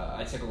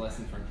 I took a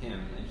lesson from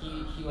him, and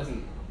he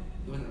wasn't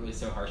really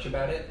so harsh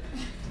about it.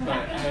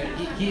 But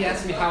he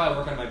asked me how I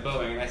work on my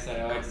bowing, and I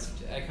said,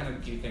 I kind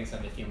of do things how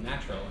they feel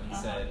natural. And he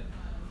said,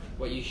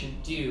 what you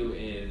should do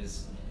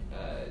is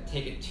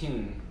take a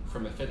tune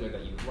from a fiddler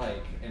that you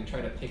like and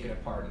try to pick it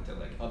apart into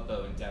like up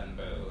bow and down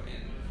bow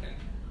and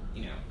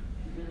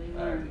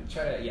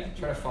try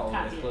to follow it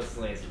as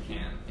closely as you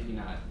can. Maybe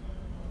not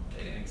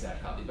an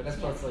exact copy, but as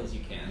closely as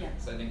you can.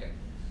 So I think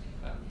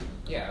I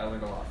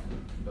learned a lot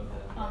from both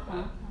of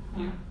them.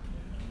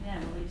 Yeah,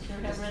 well, you sure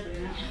have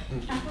rhythm.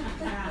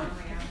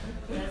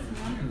 That's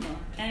wonderful.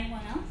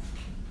 Anyone else?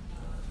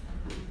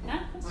 I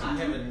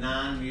have a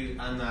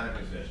I'm not a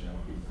musician.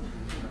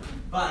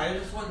 But I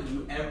just wanted to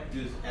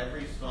do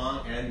every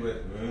song end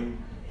with moon.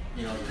 I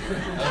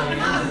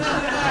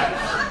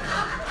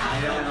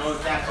don't know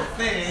if that's a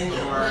thing,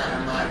 or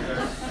am I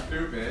just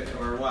stupid,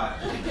 or what?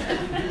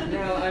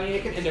 No, I mean,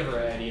 it can end a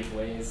variety of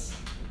ways.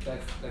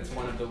 That's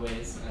one of the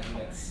ways, and I think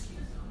that's,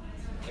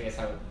 I guess,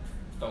 how it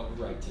felt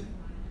right to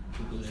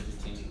conclude this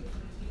team.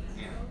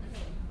 Yeah.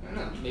 I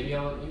don't know. Maybe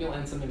I'll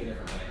end something a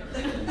different way.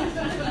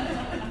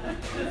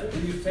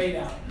 You fade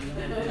out.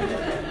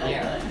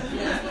 Yeah.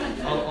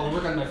 I'll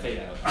work on my fade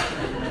out.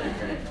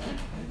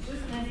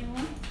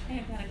 Anyone? I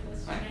have got a question.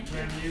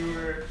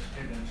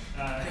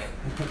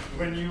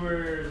 When you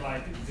were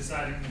like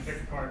deciding to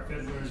pick apart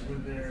fiddlers,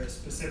 was there a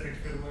specific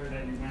fiddler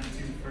that you went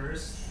to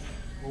first,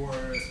 or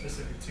a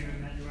specific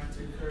tune that you went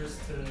to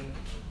first to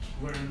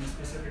learn the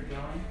specific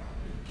going?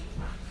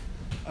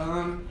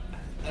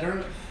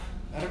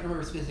 I don't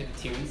remember specific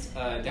tunes.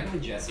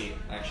 Definitely Jessie,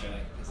 actually,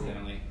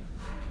 incidentally.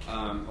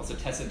 Also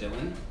Tessa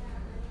Dillon,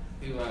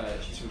 who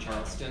she's from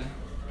Charleston,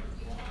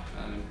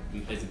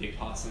 and plays a big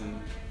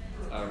possum.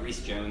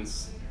 Reese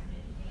Jones,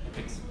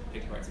 picked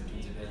apart some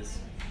tunes of his.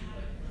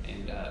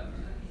 And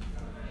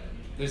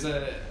there's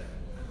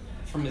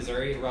from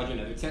Missouri, Roger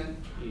Netherton.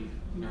 You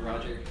know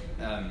Roger?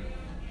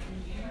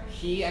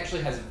 He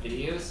actually has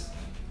videos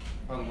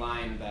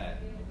online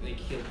that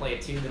he'll play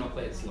a tune, then he'll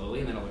play it slowly,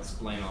 and then he'll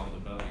explain all the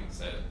bowing.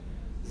 So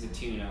there's a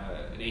tune,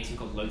 an A tune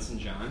called Lonesome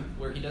John,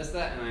 where he does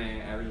that,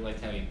 and I really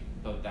liked how he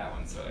bowed that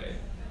one, so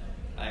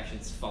I actually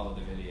just followed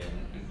the video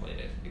and played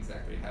it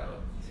exactly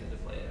how he said to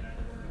play it.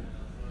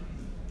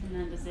 And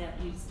then does that,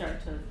 you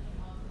start to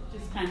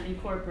just kind of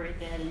incorporate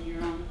that in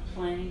your own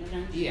playing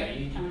eventually? Yeah,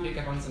 you pick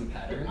up on some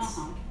patterns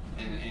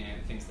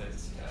and things that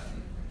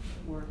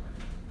work.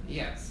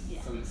 Yeah,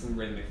 some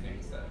rhythmic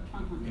things that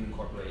you can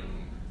incorporate in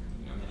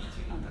many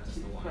tunes, not just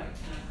the one. Right.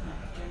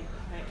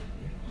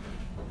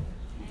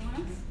 Anyone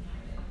else?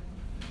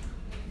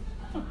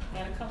 Oh,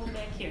 got a couple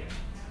back here.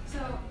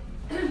 So,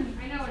 I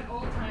know in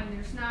old time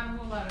there's not a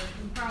whole lot of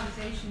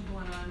improvisation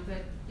going on,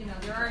 but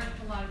there are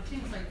a lot of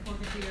tunes like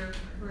Forkadier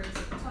where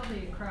it's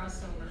totally a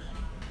crossover.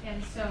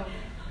 And so,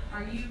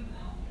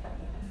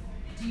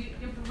 do you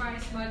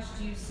improvise much?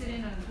 Do you sit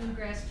in on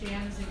bluegrass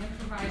jams and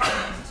improvise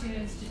those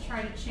tunes to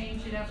try to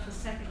change it up the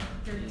second or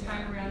third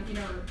time around,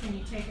 or can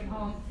you take it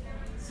home?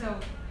 So,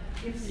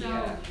 if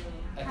so,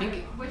 I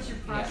think what's your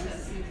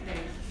process these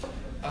days?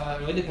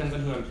 It really depends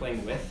on who I'm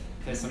playing with,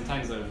 because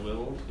sometimes I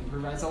will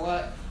improvise a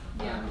lot.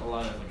 A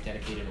lot of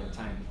dedicated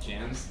old-time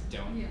jams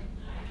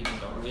people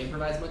don't really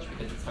improvise much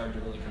because it's hard to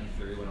really come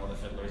through when all the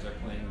fiddlers are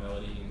playing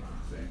melody.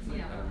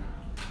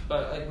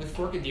 But like with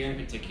Forkadier in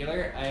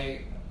particular,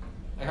 I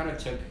kind of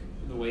took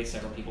the way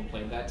several people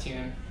played that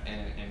tune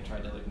and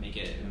tried to make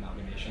it an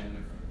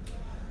amalgamation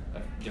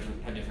of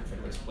how different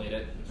fiddlers played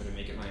it and sort of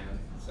make it my own.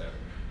 So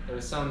there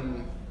was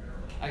some,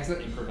 I guess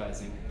not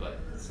improvising, but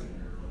some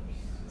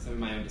of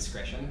my own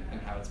discretion in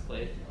how it's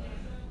played.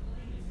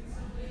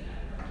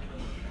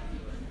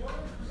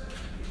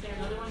 Is there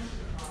another one?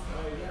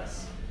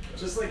 Yes.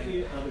 Just like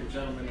the other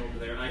gentleman over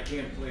there, I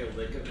can't play a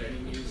lick of any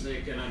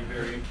music, and I'm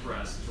very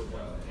impressed for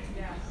one thing.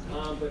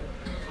 But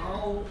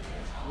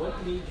what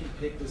made you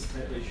pick this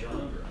type of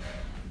genre?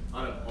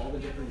 Out of all the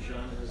different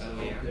genres out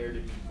there to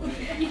be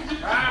playing? You know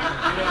what I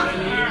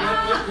mean?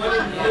 What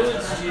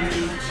influenced you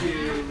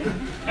to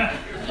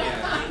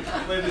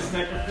play this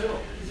type of fiddle?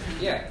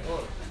 Yeah,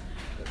 well,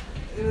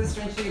 the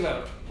strange thing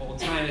about old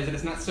time is that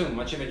it's not so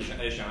much of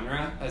a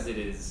genre as it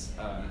is,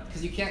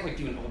 because you can't like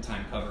do an old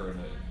time cover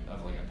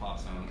of like a pop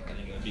song. I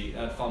think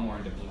I'd fall more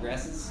into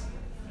bluegrasses,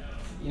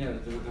 you know,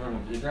 the normal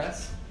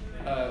bluegrass.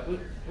 What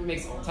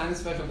makes old time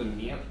special to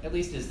me, at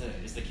least, is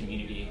the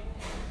community,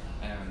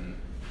 and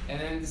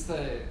then just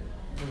the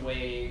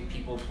way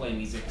people play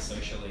music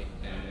socially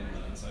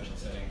and in social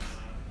settings.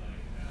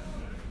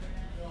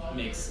 I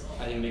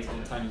think makes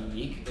old time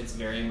unique. It's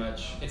very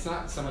much, it's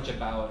not so much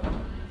about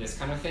this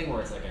kind of thing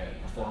where it's like a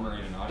performer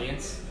and an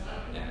audience,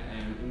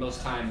 and most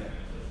of the time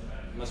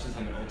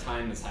when old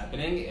time is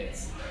happening,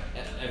 it's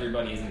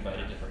everybody is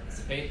invited to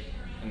participate,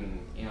 and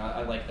you know,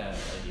 I like that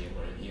idea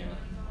where, you know,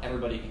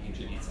 everybody can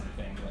contribute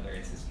something, whether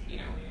it's just, you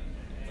know,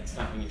 like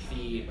stomping your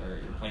feet,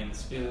 or you're playing the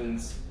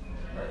spoons,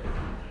 or,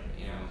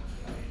 you know,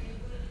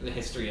 the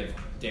history of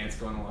dance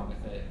going along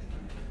with it.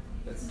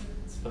 That's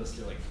supposed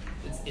to, like,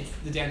 it's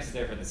the dance is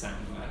there for the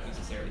sound, not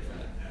necessarily for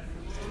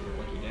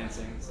what you're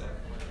dancing. So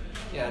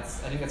yeah, I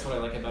think that's what I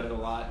like about it a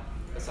lot.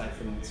 Aside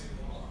from,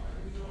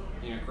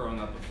 you know, growing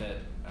up with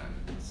it,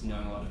 just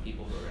knowing a lot of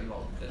people who are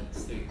involved with it.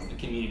 It's the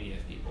community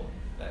of people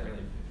that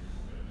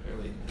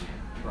really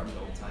brought me to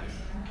old time.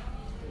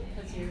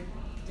 Because your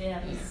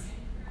dad was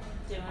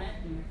doing it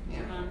and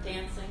your mom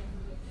dancing.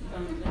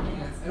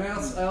 And I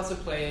also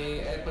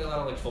play a lot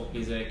of like folk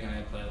music, and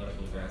I play a lot of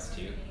bluegrass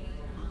too.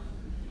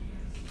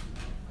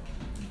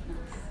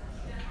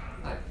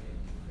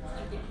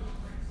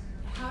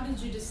 How did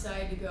you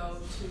decide to go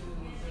to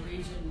the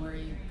region where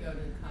you go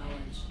to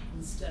college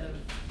instead of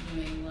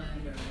New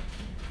England or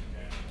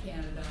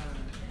Canada?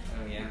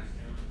 Oh yeah.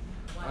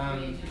 Why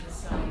made you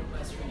decide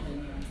West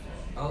Virginia?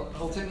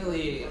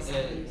 Ultimately,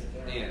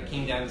 it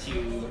came down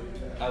to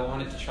I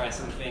wanted to try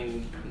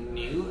something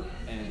new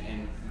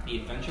and be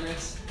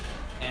adventurous,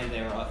 and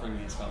they were offering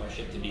me a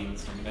scholarship to be in the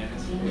string band.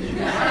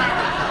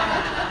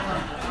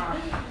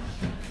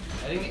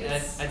 I think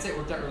I'd say it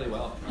worked out really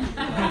well.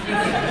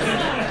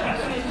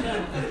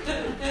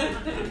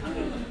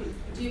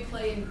 Do you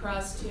play in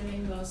cross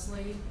tuning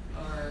mostly,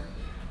 or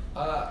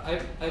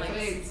I like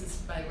play. since it's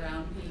by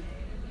Round Peak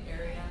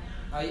area?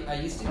 I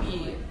used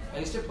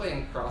to play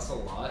in cross a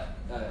lot.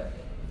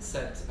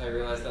 Except I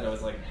realized that I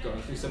was like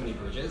going through so many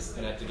bridges,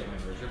 I'd have to get my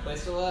bridge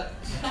replaced a lot.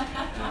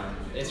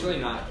 It's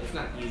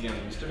not easy on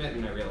the instrument,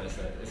 and I realized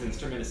that this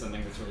instrument is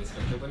something that's really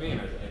special to me,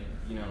 and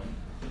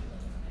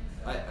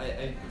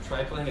I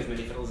try playing as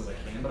many fiddles as I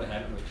can, but I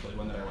haven't really played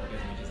one that I like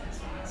as much as this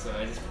one. So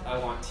I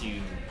want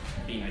to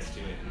be nice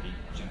to it and be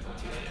gentle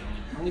to it,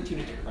 and only tune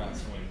it to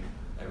cross when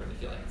I really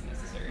feel like it's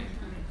necessary.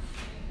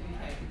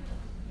 Okay.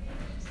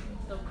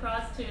 So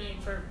cross tuning,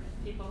 for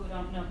people who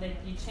don't know,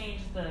 that you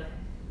change the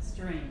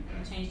string,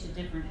 you change to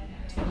different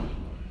tuning,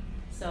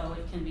 so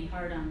it can be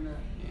hard on the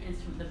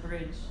instrument, the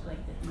bridge, like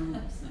it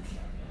moves.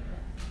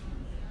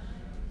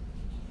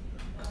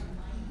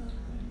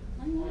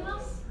 Anyone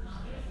else?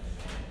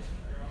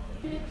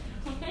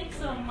 Well, thanks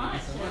so much.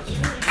 That's really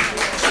cool.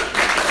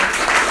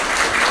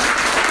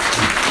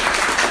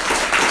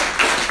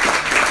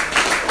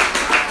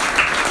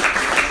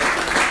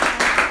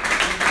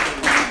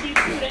 Thank you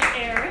to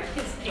Eric,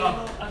 his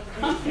able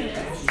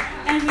accompanist.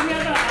 And we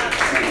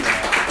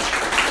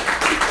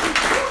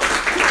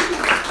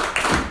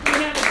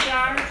have a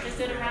jar. Is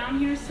it around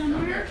here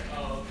somewhere?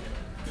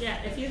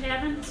 Yeah, if you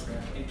haven't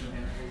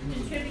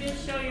contributed,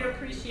 show your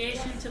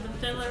appreciation to the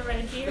fiddler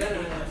right here.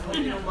 If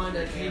you don't mind,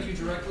 I paid you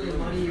directly the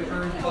money you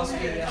earned plus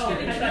get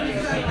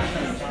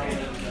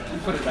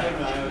Put it back.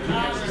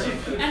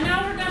 And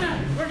now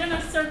we're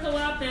gonna circle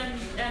up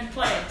and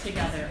play it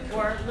together,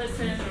 or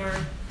listen, or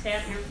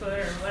tap your foot,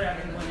 or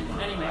whatever you want to do.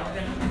 Anyway, we're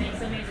gonna make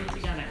some music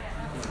together.